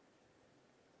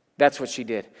 That's what she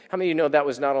did. How many of you know that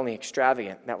was not only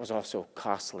extravagant, that was also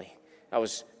costly. That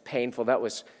was painful. That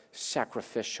was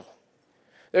sacrificial.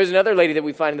 There's another lady that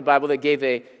we find in the Bible that gave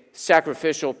a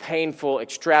sacrificial, painful,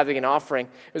 extravagant offering.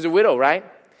 It was a widow, right?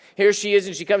 Here she is,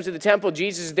 and she comes to the temple.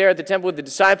 Jesus is there at the temple with the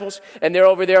disciples, and they're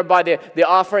over there by the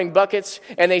offering buckets,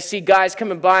 and they see guys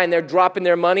coming by, and they're dropping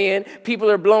their money in. People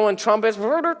are blowing trumpets,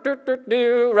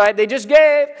 right? They just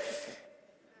gave.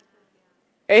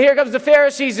 And here comes the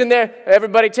Pharisees in there.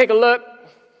 Everybody take a look.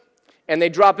 And they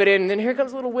drop it in, and then here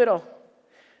comes a little widow.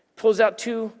 Pulls out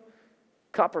 2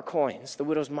 copper coins, the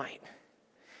widow's mite.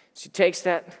 She takes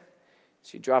that,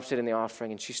 she drops it in the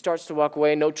offering, and she starts to walk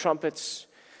away. No trumpets,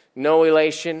 no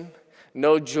elation,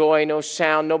 no joy, no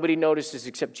sound. Nobody notices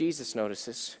except Jesus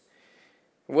notices.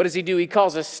 What does he do? He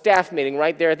calls a staff meeting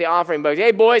right there at the offering box.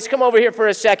 Hey, boys, come over here for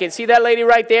a second. See that lady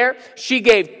right there? She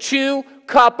gave 2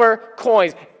 copper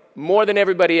coins, more than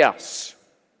everybody else.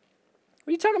 What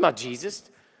are you talking about, Jesus?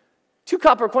 2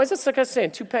 copper coins? That's like us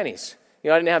saying 2 pennies. You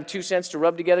know, I didn't have 2 cents to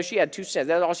rub together. She had 2 cents.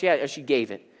 That's all she had, and she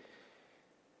gave it.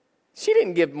 She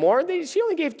didn't give more. She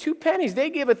only gave 2 pennies. They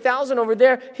gave 1,000 over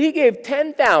there. He gave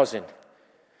 10,000.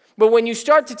 But when you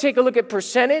start to take a look at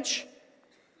percentage,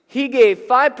 he gave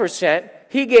 5%.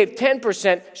 He gave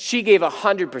 10%. She gave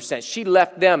 100%. She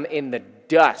left them in the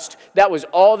dust. That was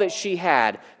all that she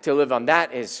had to live on.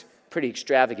 That is pretty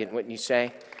extravagant, wouldn't you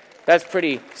say? That's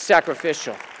pretty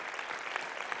sacrificial.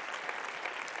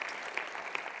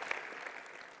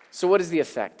 So what is the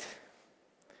effect?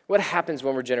 What happens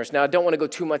when we're generous? Now, I don't want to go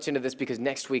too much into this because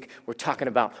next week we're talking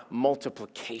about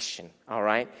multiplication, all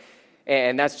right?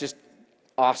 And that's just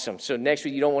awesome. So next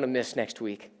week, you don't want to miss next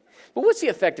week. But what's the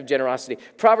effect of generosity?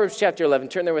 Proverbs chapter 11.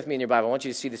 Turn there with me in your Bible. I want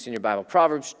you to see this in your Bible.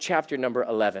 Proverbs chapter number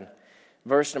 11,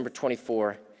 verse number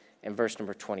 24 and verse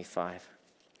number 25.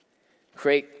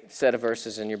 Great set of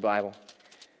verses in your Bible.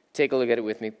 Take a look at it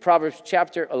with me. Proverbs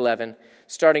chapter 11,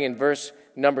 starting in verse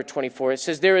number 24. It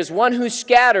says, there is one who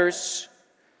scatters,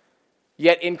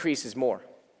 yet increases more.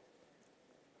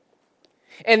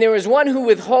 And there is one who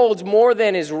withholds more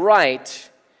than is right,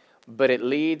 but it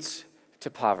leads to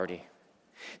poverty.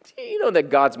 Do you know that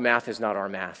God's math is not our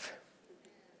math?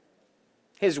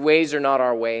 His ways are not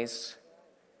our ways.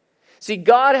 See,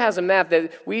 God has a math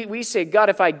that we say, God,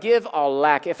 if I give, I'll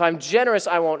lack. If I'm generous,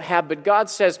 I won't have. But God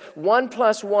says 1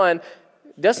 + 1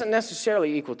 doesn't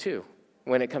necessarily equal 2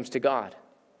 when it comes to God.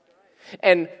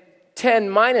 And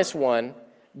 10 - 1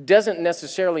 doesn't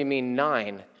necessarily mean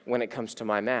 9 when it comes to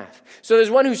my math. So there's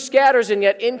one who scatters and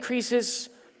yet increases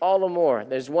all the more.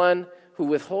 There's one who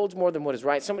withholds more than what is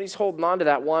right. Somebody's holding on to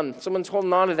that 1. Someone's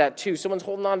holding on to that 2. Someone's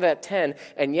holding on to that 10.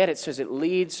 And yet it says it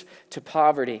leads to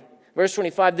poverty. Verse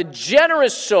 25, the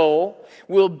generous soul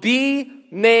will be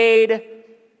made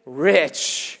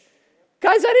rich.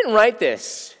 Guys, I didn't write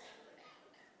this.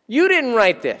 You didn't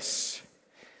write this.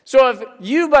 So if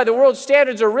you, by the world's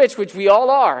standards, are rich, which we all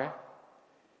are,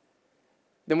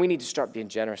 then we need to start being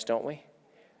generous, don't we?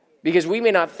 Because we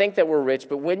may not think that we're rich,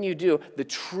 but when you do, the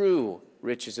true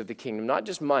riches of the kingdom, not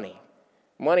just money.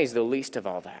 Money's the least of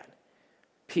all that.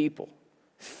 People,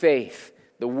 faith,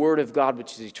 the word of God,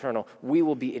 which is eternal, we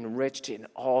will be enriched in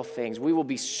all things. We will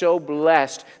be so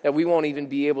blessed that we won't even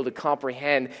be able to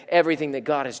comprehend everything that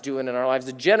God is doing in our lives.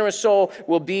 The generous soul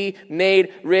will be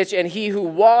made rich, and he who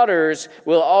waters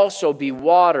will also be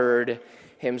watered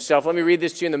himself. Let me read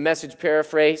this to you in the Message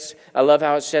paraphrase. I love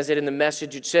how it says it in the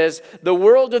Message. It says, the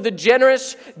world of the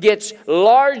generous gets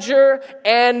larger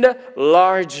and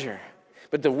larger,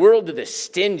 but the world of the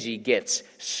stingy gets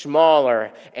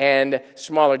smaller and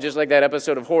smaller. Just like that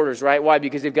episode of Hoarders, right? Why?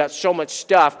 Because they've got so much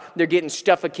stuff, they're getting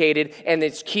suffocated, and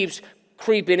it keeps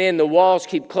creeping in, the walls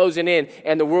keep closing in,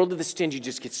 and the world of the stingy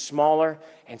just gets smaller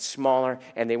and smaller,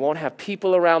 and they won't have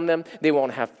people around them, they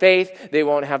won't have faith, they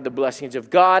won't have the blessings of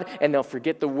God, and they'll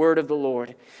forget the word of the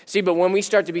Lord. See, but when we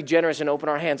start to be generous and open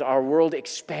our hands, our world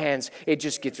expands. It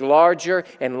just gets larger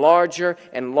and larger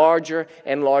and larger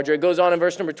and larger. It goes on in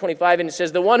verse number 25, and it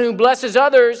says, the one who blesses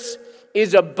others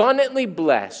is abundantly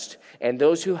blessed, and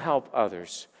those who help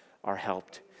others are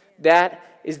helped.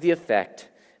 That is the effect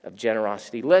of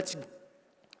generosity. Let's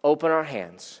open our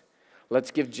hands.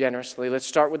 Let's give generously. Let's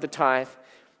start with the tithe,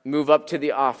 move up to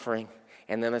the offering,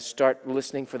 and then let's start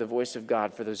listening for the voice of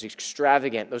God for those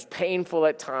extravagant, those painful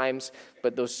at times,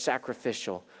 but those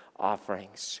sacrificial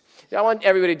offerings. I want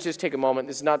everybody to just take a moment.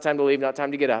 This is not time to leave, not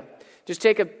time to get up. Just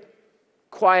take a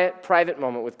quiet, private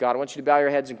moment with God. I want you to bow your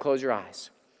heads and close your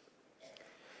eyes.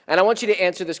 And I want you to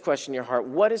answer this question in your heart.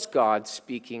 What is God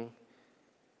speaking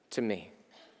to me?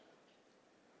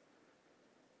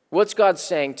 What's God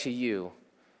saying to you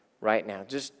right now?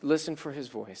 Just listen for his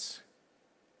voice.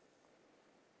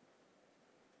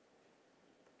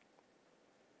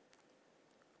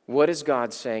 What is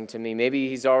God saying to me? Maybe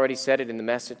he's already said it in the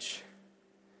message.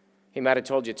 He might have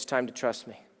told you it's time to trust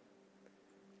me.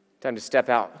 Time to step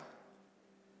out.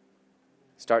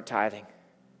 Start tithing.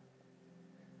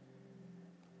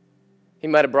 He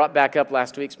might have brought back up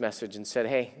last week's message and said,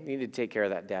 hey, you need to take care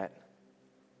of that debt.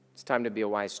 It's time to be a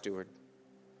wise steward.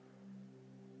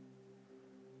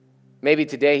 Maybe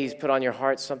today he's put on your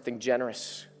heart something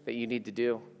generous that you need to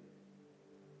do.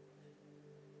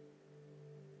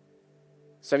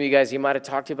 Some of you guys, he might have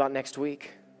talked to you about next week,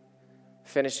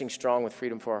 finishing strong with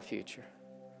freedom for our future.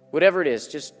 Whatever it is,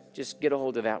 just get a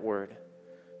hold of that word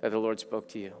that the Lord spoke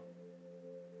to you.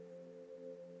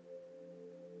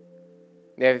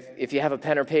 Now, if you have a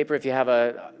pen or paper, if you have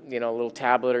a little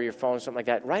tablet or your phone or something like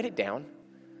that, write it down.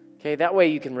 Okay, that way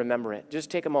you can remember it.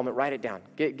 Just take a moment, write it down.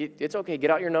 It's okay,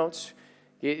 get out your notes.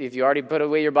 If you already put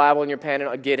away your Bible and your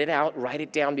pen, get it out, write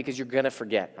it down because you're going to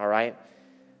forget, all right?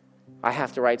 I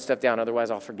have to write stuff down,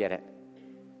 otherwise I'll forget it.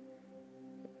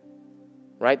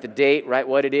 Write the date, write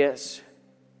what it is.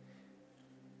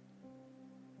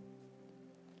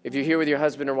 If you're here with your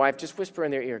husband or wife, just whisper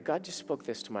in their ear, God just spoke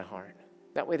this to my heart.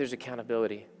 That way there's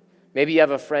accountability. Maybe you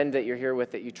have a friend that you're here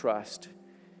with that you trust.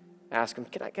 Ask them,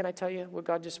 can I tell you what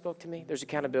God just spoke to me? There's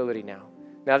accountability now.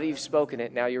 Now that you've spoken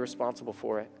it, now you're responsible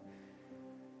for it.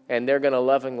 And they're going to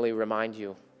lovingly remind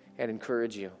you and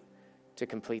encourage you to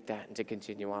complete that and to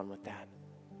continue on with that.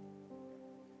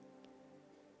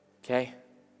 Okay?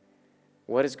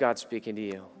 What is God speaking to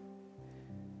you?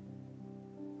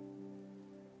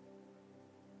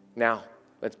 Now,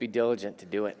 let's be diligent to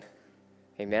do it.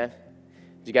 Amen?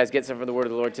 Did you guys get some from the word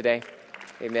of the Lord today?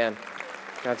 Amen.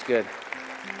 That's good.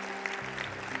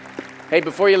 Hey,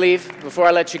 before you leave, before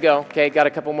I let you go, okay, got a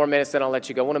couple more minutes, then I'll let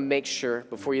you go. I want to make sure,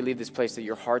 before you leave this place, that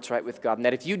your heart's right with God, and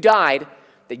that if you died,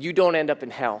 that you don't end up in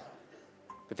hell,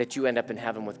 but that you end up in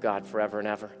heaven with God forever and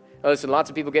ever. Now, listen, lots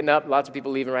of people getting up, lots of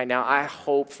people leaving right now. I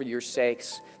hope for your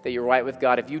sakes that you're right with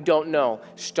God. If you don't know,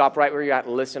 stop right where you're at,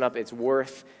 listen up. It's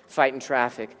worth fighting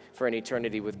traffic for an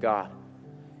eternity with God.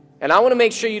 And I want to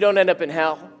make sure you don't end up in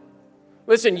hell.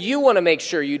 Listen, you want to make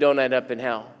sure you don't end up in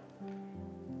hell.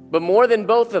 But more than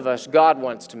both of us, God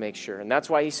wants to make sure. And that's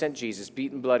why he sent Jesus,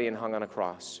 beaten, bloody, and hung on a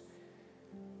cross.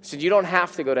 He said, you don't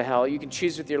have to go to hell. You can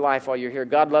choose with your life while you're here.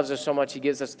 God loves us so much, he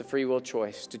gives us the free will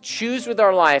choice to choose with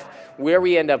our life where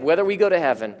we end up, whether we go to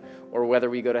heaven or whether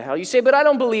we go to hell. You say, but I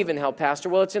don't believe in hell, Pastor.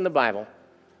 Well, it's in the Bible.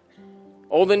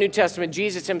 Old and New Testament,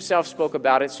 Jesus himself spoke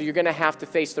about it, so you're going to have to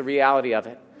face the reality of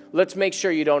it. Let's make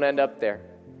sure you don't end up there.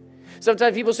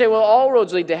 Sometimes people say, well, all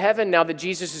roads lead to heaven now that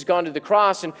Jesus has gone to the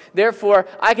cross, and therefore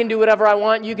I can do whatever I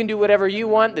want, you can do whatever you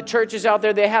want. The churches out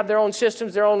there, they have their own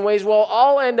systems, their own ways. We'll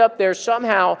all end up there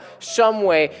somehow, some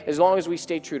way, as long as we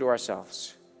stay true to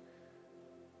ourselves.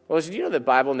 Well, listen, you know the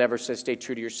Bible never says stay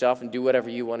true to yourself and do whatever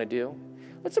you want to do.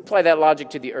 Let's apply that logic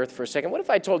to the earth for a second. What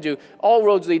if I told you all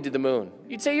roads lead to the moon?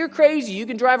 You'd say, you're crazy. You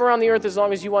can drive around the earth as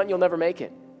long as you want and you'll never make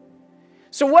it.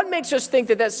 So what makes us think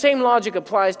that that same logic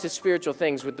applies to spiritual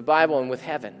things with the Bible and with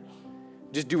heaven?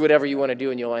 Just do whatever you want to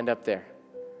do and you'll end up there.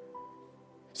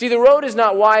 See, the road is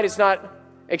not wide, it's not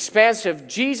expansive.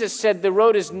 Jesus said the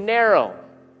road is narrow.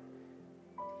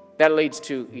 That leads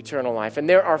to eternal life. And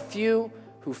there are few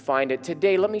who find it.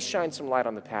 Today, let me shine some light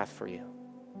on the path for you.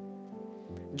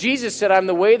 Jesus said, I'm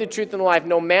the way, the truth, and the life.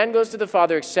 No man goes to the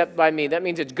Father except by me. That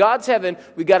means it's God's heaven.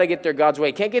 We got to get there God's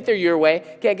way. Can't get there your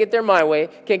way. Can't get there my way.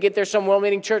 Can't get there some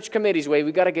well-meaning church committee's way.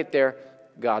 We got to get there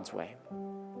God's way.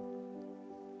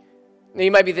 Now, you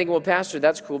might be thinking, well, Pastor,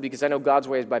 that's cool because I know God's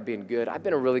way is by being good. I've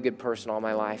been a really good person all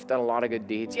my life, done a lot of good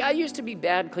deeds. Yeah, I used to be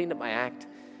bad, cleaned up my act.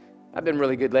 I've been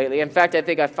really good lately. In fact, I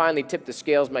think I finally tipped the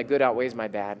scales. My good outweighs my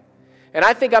bad. And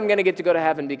I think I'm going to get to go to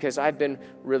heaven because I've been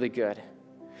really good.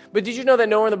 But did you know that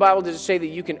nowhere in the Bible does it say that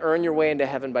you can earn your way into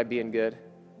heaven by being good?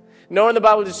 Nowhere in the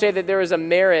Bible does it say that there is a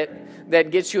merit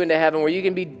that gets you into heaven where you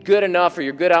can be good enough or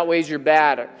your good outweighs your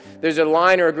bad. There's a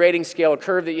line or a grading scale, a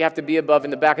curve that you have to be above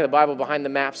in the back of the Bible behind the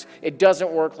maps. It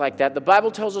doesn't work like that. The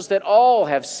Bible tells us that all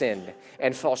have sinned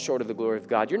and fall short of the glory of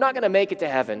God. You're not going to make it to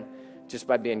heaven just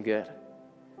by being good.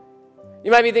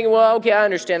 You might be thinking, well, okay, I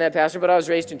understand that, Pastor, but I was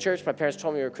raised in church. My parents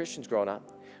told me we were Christians growing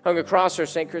up. Hung a cross or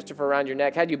St. Christopher around your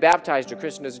neck, had you baptized or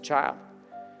christened as a child.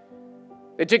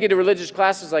 They took you to religious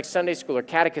classes like Sunday school or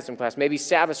catechism class, maybe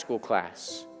Sabbath school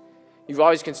class. You've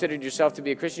always considered yourself to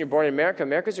be a Christian. You're born in America.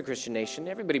 America's a Christian nation.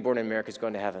 Everybody born in America is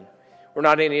going to heaven. We're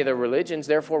not any other religions,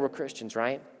 therefore we're Christians,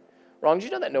 right? Wrong. Did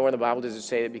you know that nowhere in the Bible does it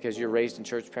say that because you're raised in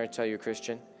church, parents tell you you're a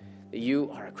Christian, that you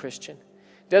are a Christian?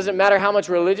 Doesn't matter how much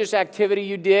religious activity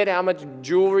you did, how much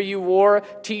jewelry you wore, a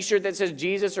t-shirt that says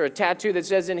Jesus or a tattoo that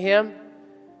says in him.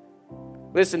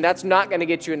 Listen, that's not going to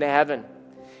get you into heaven.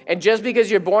 And just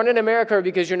because you're born in America or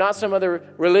because you're not some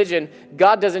other religion,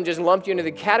 God doesn't just lump you into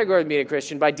the category of being a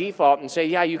Christian by default and say,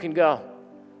 yeah, you can go.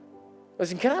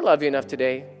 Listen, can I love you enough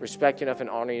today, respect you enough and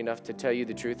honor you enough to tell you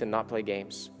the truth and not play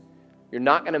games? You're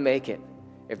not going to make it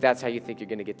if that's how you think you're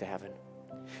going to get to heaven.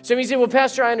 Some of you say, well,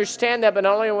 Pastor, I understand that, but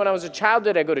not only when I was a child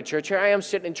did I go to church. Here I am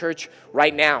sitting in church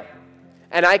right now.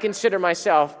 And I consider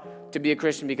myself to be a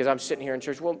Christian because I'm sitting here in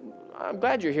church. Well, I'm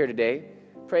glad you're here today.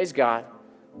 Praise God.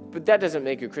 But that doesn't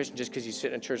make you a Christian just because you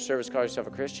sit in a church service, call yourself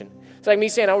a Christian. It's like me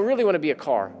saying, I really want to be a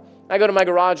car. I go to my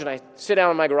garage and I sit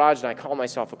down in my garage and I call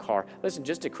myself a car. Listen,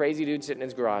 just a crazy dude sitting in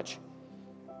his garage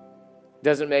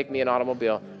doesn't make me an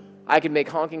automobile. I can make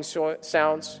honking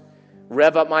sounds,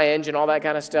 rev up my engine, all that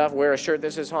kind of stuff, wear a shirt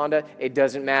that says Honda. It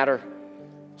doesn't matter.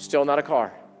 Still not a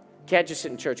car. Can't just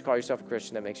sit in church, call yourself a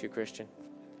Christian. That makes you a Christian.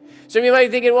 Some of you might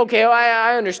be thinking, okay, well,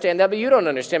 I understand that, but you don't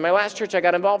understand. My last church I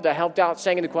got involved, I helped out,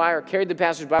 sang in the choir, carried the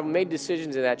pastor's Bible, made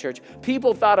decisions in that church.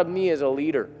 People thought of me as a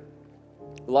leader.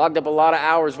 Logged up a lot of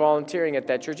hours volunteering at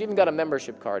that church, even got a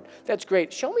membership card. That's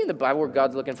great. Show me in the Bible where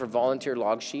God's looking for volunteer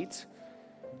log sheets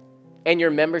and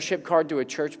your membership card to a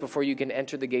church before you can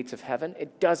enter the gates of heaven.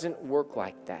 It doesn't work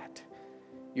like that.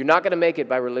 You're not going to make it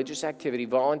by religious activity,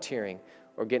 volunteering,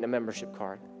 or getting a membership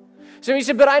card. So he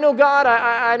said, but I know God,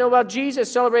 I know about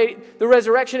Jesus, celebrate the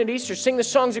resurrection at Easter, sing the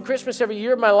songs of Christmas every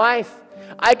year of my life.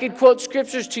 I could quote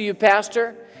scriptures to you,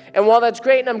 Pastor, and while that's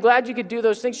great, and I'm glad you could do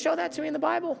those things, show that to me in the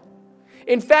Bible.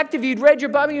 In fact, if you'd read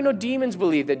your Bible, you know demons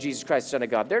believe that Jesus Christ is the Son of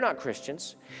God. They're not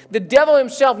Christians. The devil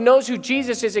himself knows who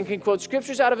Jesus is and can quote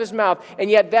scriptures out of his mouth, and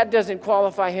yet that doesn't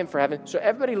qualify him for heaven. So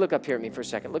everybody look up here at me for a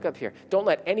second. Look up here. Don't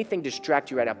let anything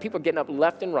distract you right now. People are getting up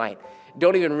left and right.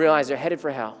 Don't even realize they're headed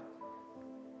for hell.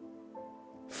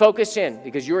 Focus in,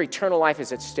 because your eternal life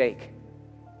is at stake.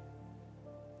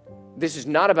 This is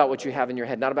not about what you have in your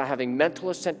head, not about having mental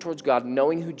assent towards God,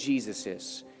 knowing who Jesus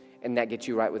is, and that gets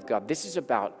you right with God. This is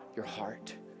about your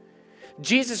heart.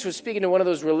 Jesus was speaking to one of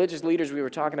those religious leaders we were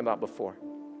talking about before.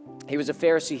 He was a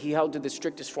Pharisee. He held to the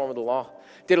strictest form of the law,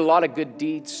 did a lot of good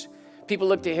deeds. People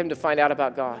looked to him to find out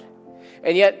about God.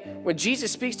 And yet, when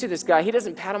Jesus speaks to this guy, he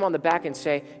doesn't pat him on the back and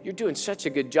say, you're doing such a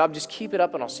good job, just keep it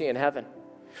up and I'll see you in heaven.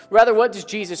 Rather, what does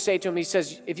Jesus say to him? He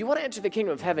says, if you want to enter the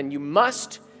kingdom of heaven, you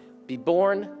must be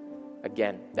born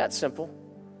again. That's simple.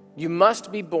 You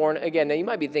must be born again. Now, you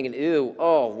might be thinking, ew,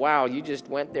 oh, wow, you just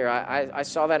went there. I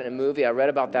saw that in a movie. I read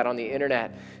about that on the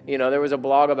internet. You know, there was a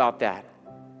blog about that.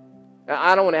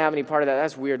 I don't want to have any part of that.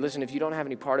 That's weird. Listen, if you don't have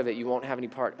any part of it, you won't have any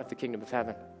part of the kingdom of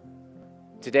heaven.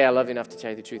 Today, I love you enough to tell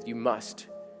you the truth. You must.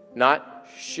 Not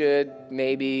should,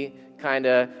 maybe, kind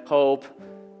of, hope.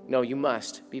 No, you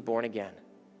must be born again.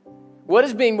 What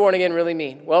does being born again really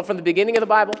mean? Well, from the beginning of the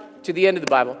Bible to the end of the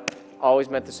Bible, always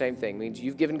meant the same thing. It means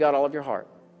you've given God all of your heart,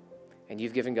 and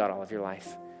you've given God all of your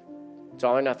life. It's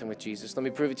all or nothing with Jesus. Let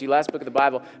me prove it to you. Last book of the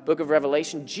Bible, book of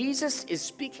Revelation. Jesus is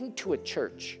speaking to a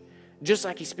church, just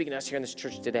like he's speaking to us here in this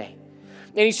church today.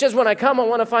 And he says, when I come, I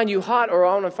want to find you hot or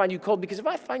I want to find you cold, because if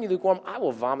I find you lukewarm, I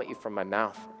will vomit you from my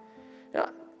mouth. Now,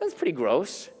 that's pretty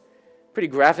gross. Pretty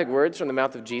graphic words from the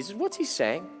mouth of Jesus. What's he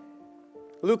saying?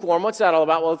 Lukewarm, what's that all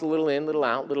about? Well, it's a little in, little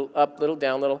out, little up, little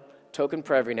down, little token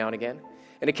prayer every now and again.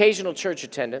 An occasional church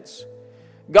attendance.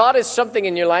 God is something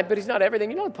in your life, but he's not everything.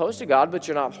 You're not opposed to God, but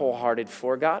you're not wholehearted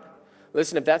for God.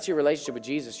 Listen, if that's your relationship with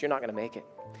Jesus, you're not going to make it.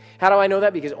 How do I know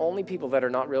that? Because only people that are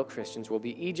not real Christians will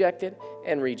be ejected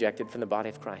and rejected from the body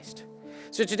of Christ.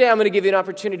 So today I'm going to give you an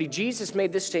opportunity. Jesus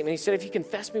made this statement. He said, if you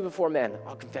confess me before men,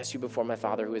 I'll confess you before my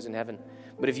Father who is in heaven.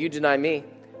 But if you deny me,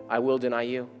 I will deny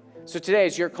you. So today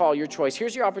is your call, your choice.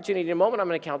 Here's your opportunity. In a moment, I'm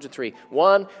going to count to 3.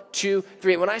 1, 2,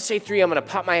 3. When I say 3, I'm going to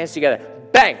pop my hands together.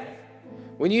 Bang!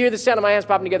 When you hear the sound of my hands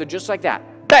popping together just like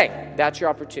that, bang! That's your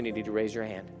opportunity to raise your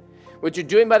hand. What you're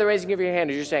doing by the raising of your hand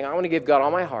is you're saying, I want to give God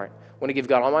all my heart. I want to give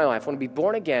God all my life. I want to be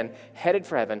born again, headed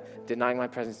for heaven, denying my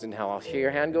presence in hell. I'll hear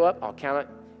your hand go up. I'll count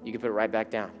it. You can put it right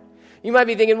back down. You might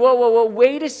be thinking, whoa,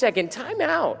 wait a second. Time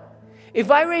out.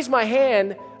 If I raise my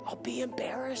hand, I'll be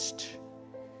embarrassed.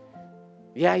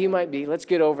 Yeah, you might be. Let's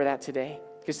get over that today.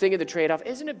 Because think of the trade-off.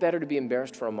 Isn't it better to be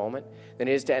embarrassed for a moment than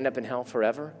it is to end up in hell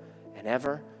forever and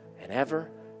ever and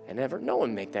ever and ever? No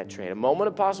one make that trade. A moment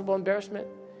of possible embarrassment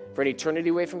for an eternity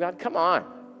away from God? Come on.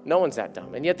 No one's that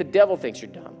dumb. And yet the devil thinks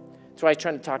you're dumb. That's why he's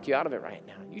trying to talk you out of it right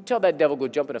now. You tell that devil, go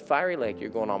jump in a fiery lake, you're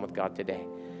going on with God today.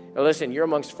 Now listen, you're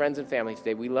amongst friends and family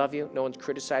today. We love you. No one's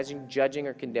criticizing, judging,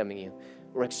 or condemning you.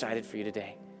 We're excited for you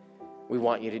today. We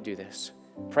want you to do this.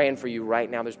 Praying for you right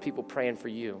now. There's people praying for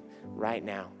you right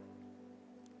now.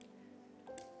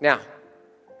 Now,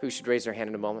 who should raise their hand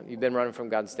in a moment? You've been running from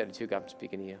God instead of to God. I'm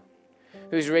speaking to you.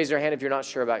 Who should raise their hand if you're not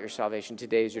sure about your salvation?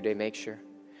 Today is your day. Make sure.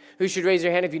 Who should raise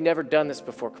their hand if you've never done this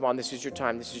before? Come on, this is your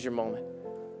time. This is your moment.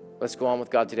 Let's go on with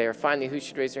God today. Or finally, who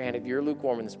should raise their hand if you're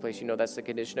lukewarm in this place? You know that's the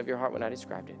condition of your heart when I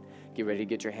described it. Get ready to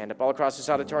get your hand up. All across this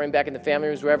auditorium, back in the family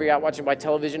rooms, wherever you're out watching by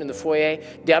television, in the foyer,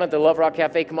 down at the Love Rock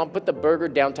Cafe. Come on, put the burger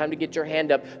down. Time to get your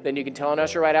hand up. Then you can tell an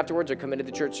usher right afterwards or come into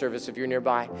the church service if you're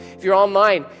nearby. If you're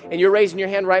online and you're raising your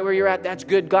hand right where you're at, that's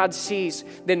good. God sees.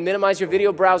 Then minimize your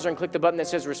video browser and click the button that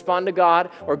says Respond to God,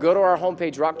 or go to our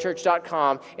homepage,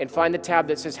 rockchurch.com, and find the tab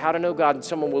that says How to Know God, and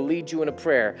someone will lead you in a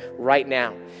prayer right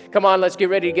now. Come on, let's get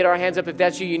ready to get our hands up. If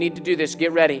that's you need to do this.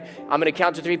 Get ready. I'm going to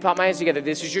count to 3. Pop my hands together.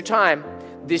 This is your time.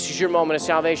 This is your moment of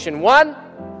salvation. 1,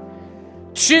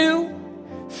 2,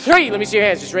 3. Let me see your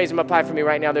hands. Just raise them up high for me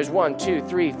right now. There's 1, 2,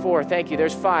 3, 4. Thank you.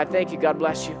 There's 5. Thank you. God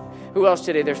bless you. Who else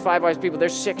today? There's 5 wise people.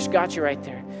 There's 6. Got you right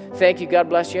there. Thank you. God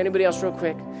bless you. Anybody else real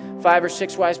quick? 5 or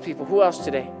 6 wise people. Who else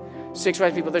today? 6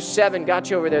 wise people. There's 7. Got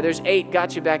you over there. There's 8.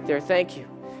 Got you back there. Thank you.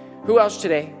 Who else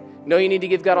today? Know you need to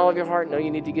give God all of your heart. Know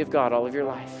you need to give God all of your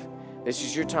life. This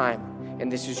is your time.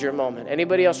 And this is your moment.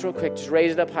 Anybody else real quick, just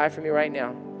raise it up high for me right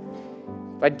now.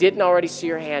 If I didn't already see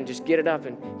your hand, just get it up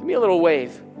and give me a little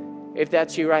wave if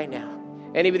that's you right now.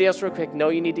 Anybody else real quick, know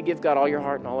you need to give God all your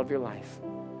heart and all of your life.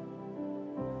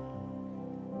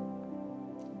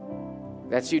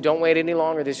 That's you. Don't wait any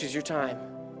longer. This is your time.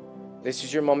 This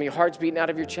is your moment. Your heart's beating out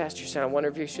of your chest. You're saying, I wonder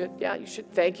if you should. Yeah, you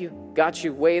should. Thank you. Got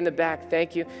you way in the back.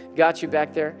 Thank you. Got you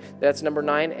back there. That's number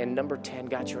 9. And number 10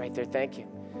 got you right there. Thank you.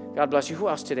 God bless you. Who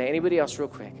else today? Anybody else real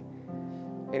quick?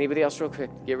 Anybody else real quick?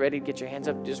 Get ready to get your hands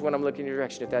up just when I'm looking in your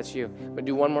direction if that's you. I'm going to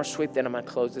do one more sweep, then I'm going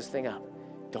to close this thing up.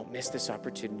 Don't miss this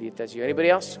opportunity if that's you. Anybody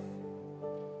else?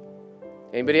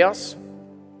 Anybody else?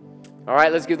 All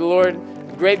right, let's give the Lord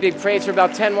a great big praise for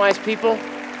about 10 wise people.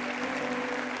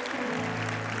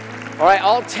 All right,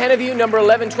 all 10 of you, number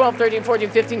 11, 12, 13, 14,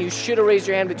 15, you should have raised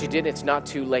your hand, but you didn't. It's not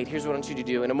too late. Here's what I want you to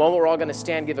do. In a moment, we're all going to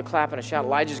stand, give a clap, and a shout.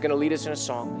 Elijah's going to lead us in a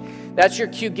song. That's your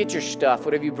cue. Get your stuff,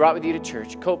 whatever you brought with you to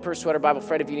church. Coat, purse, sweater, Bible,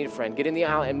 Fred, if you need a friend. Get in the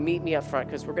aisle and meet me up front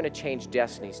because we're going to change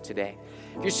destinies today.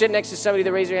 If you're sitting next to somebody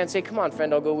that raised their hand, say, come on,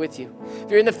 friend, I'll go with you. If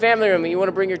you're in the family room and you want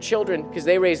to bring your children because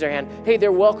they raised their hand, hey,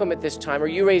 they're welcome at this time. Or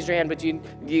you raised your hand, but you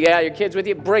got your kids with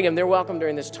you, bring them. They're welcome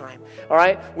during this time. All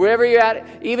right? Wherever you're at,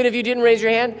 even if you didn't raise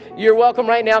your hand, you're welcome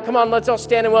right now. Come on, let's all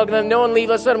stand and welcome them. No one leave.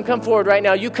 Let's let them come forward right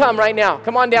now. You come right now.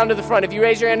 Come on down to the front. If you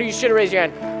raise your hand, or you should have raised your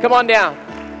hand, come on down.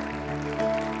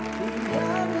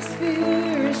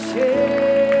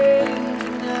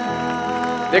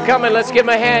 They're coming. Let's give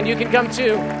them a hand. You can come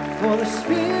too. For the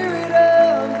Spirit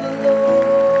of the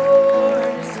Lord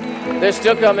is here. They're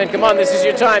still coming. Come on. This is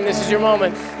your time. This is your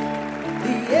moment.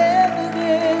 The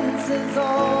evidence is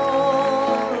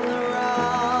all around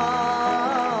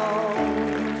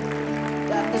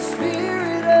that the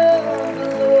Spirit of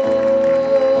the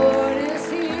Lord is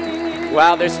here.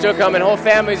 Wow, they're still coming. Whole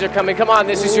families are coming. Come on.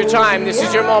 This is your time. This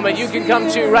is your moment. You can come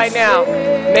too right now.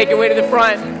 Make your way to the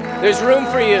front. There's room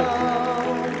for you.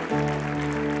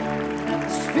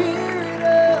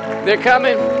 They're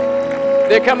coming.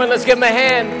 They're coming. Let's give them a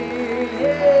hand.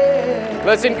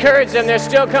 Let's encourage them. They're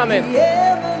still coming. The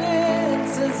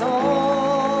evidence is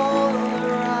all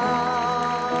around.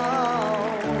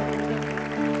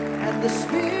 And the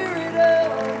Spirit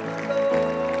of the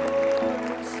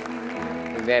Lord is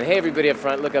here. Amen. Hey, everybody up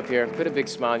front, look up here. Put a big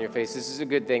smile on your face. This is a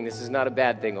good thing. This is not a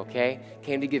bad thing, okay?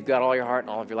 Came to give God all your heart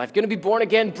and all of your life. Going to be born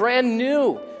again, brand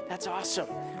new. That's awesome.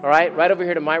 All right, right over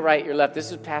here to my right, your left, this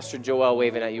is Pastor Joel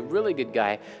waving at you. Really good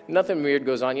guy. Nothing weird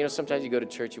goes on. You know, sometimes you go to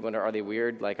church, you wonder, are they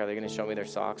weird? Like, are they going to show me their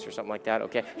socks or something like that?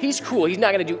 Okay, he's cool. He's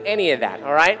not going to do any of that,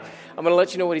 all right? I'm going to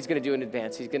let you know what he's going to do in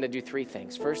advance. He's going to do 3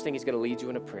 things. First thing, he's going to lead you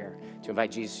in a prayer to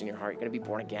invite Jesus in your heart. You're going to be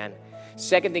born again.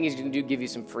 Second thing he's going to do, give you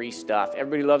some free stuff.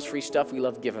 Everybody loves free stuff. We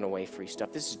love giving away free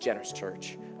stuff. This is Generous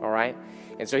Church, all right?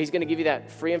 And so he's going to give you that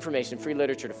free information, free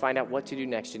literature to find out what to do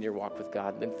next in your walk with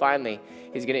God. And then finally,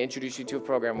 he's going to introduce you to a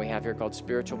program we have here called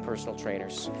Spiritual Personal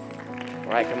Trainers. All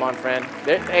right, come on, friend.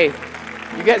 Hey,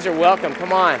 you guys are welcome.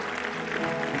 Come on.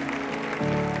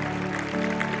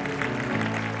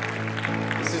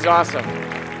 This is awesome.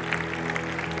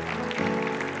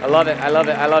 I love it. I love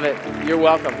it. I love it. You're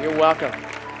welcome. You're welcome.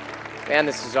 Man,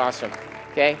 this is awesome.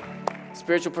 Okay?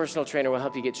 Spiritual personal trainer will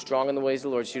help you get strong in the ways of the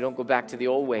Lord so you don't go back to the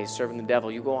old ways, serving the devil.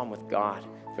 You go on with God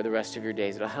for the rest of your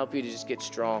days. It'll help you to just get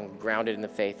strong, grounded in the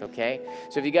faith, okay?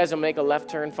 So if you guys will make a left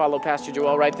turn, follow Pastor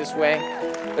Joel right this way.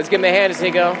 Let's give him a hand as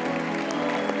they go.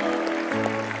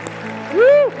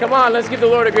 Woo! Come on, let's give the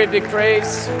Lord a great big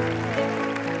praise.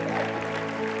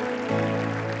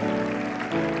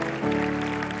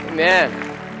 Amen.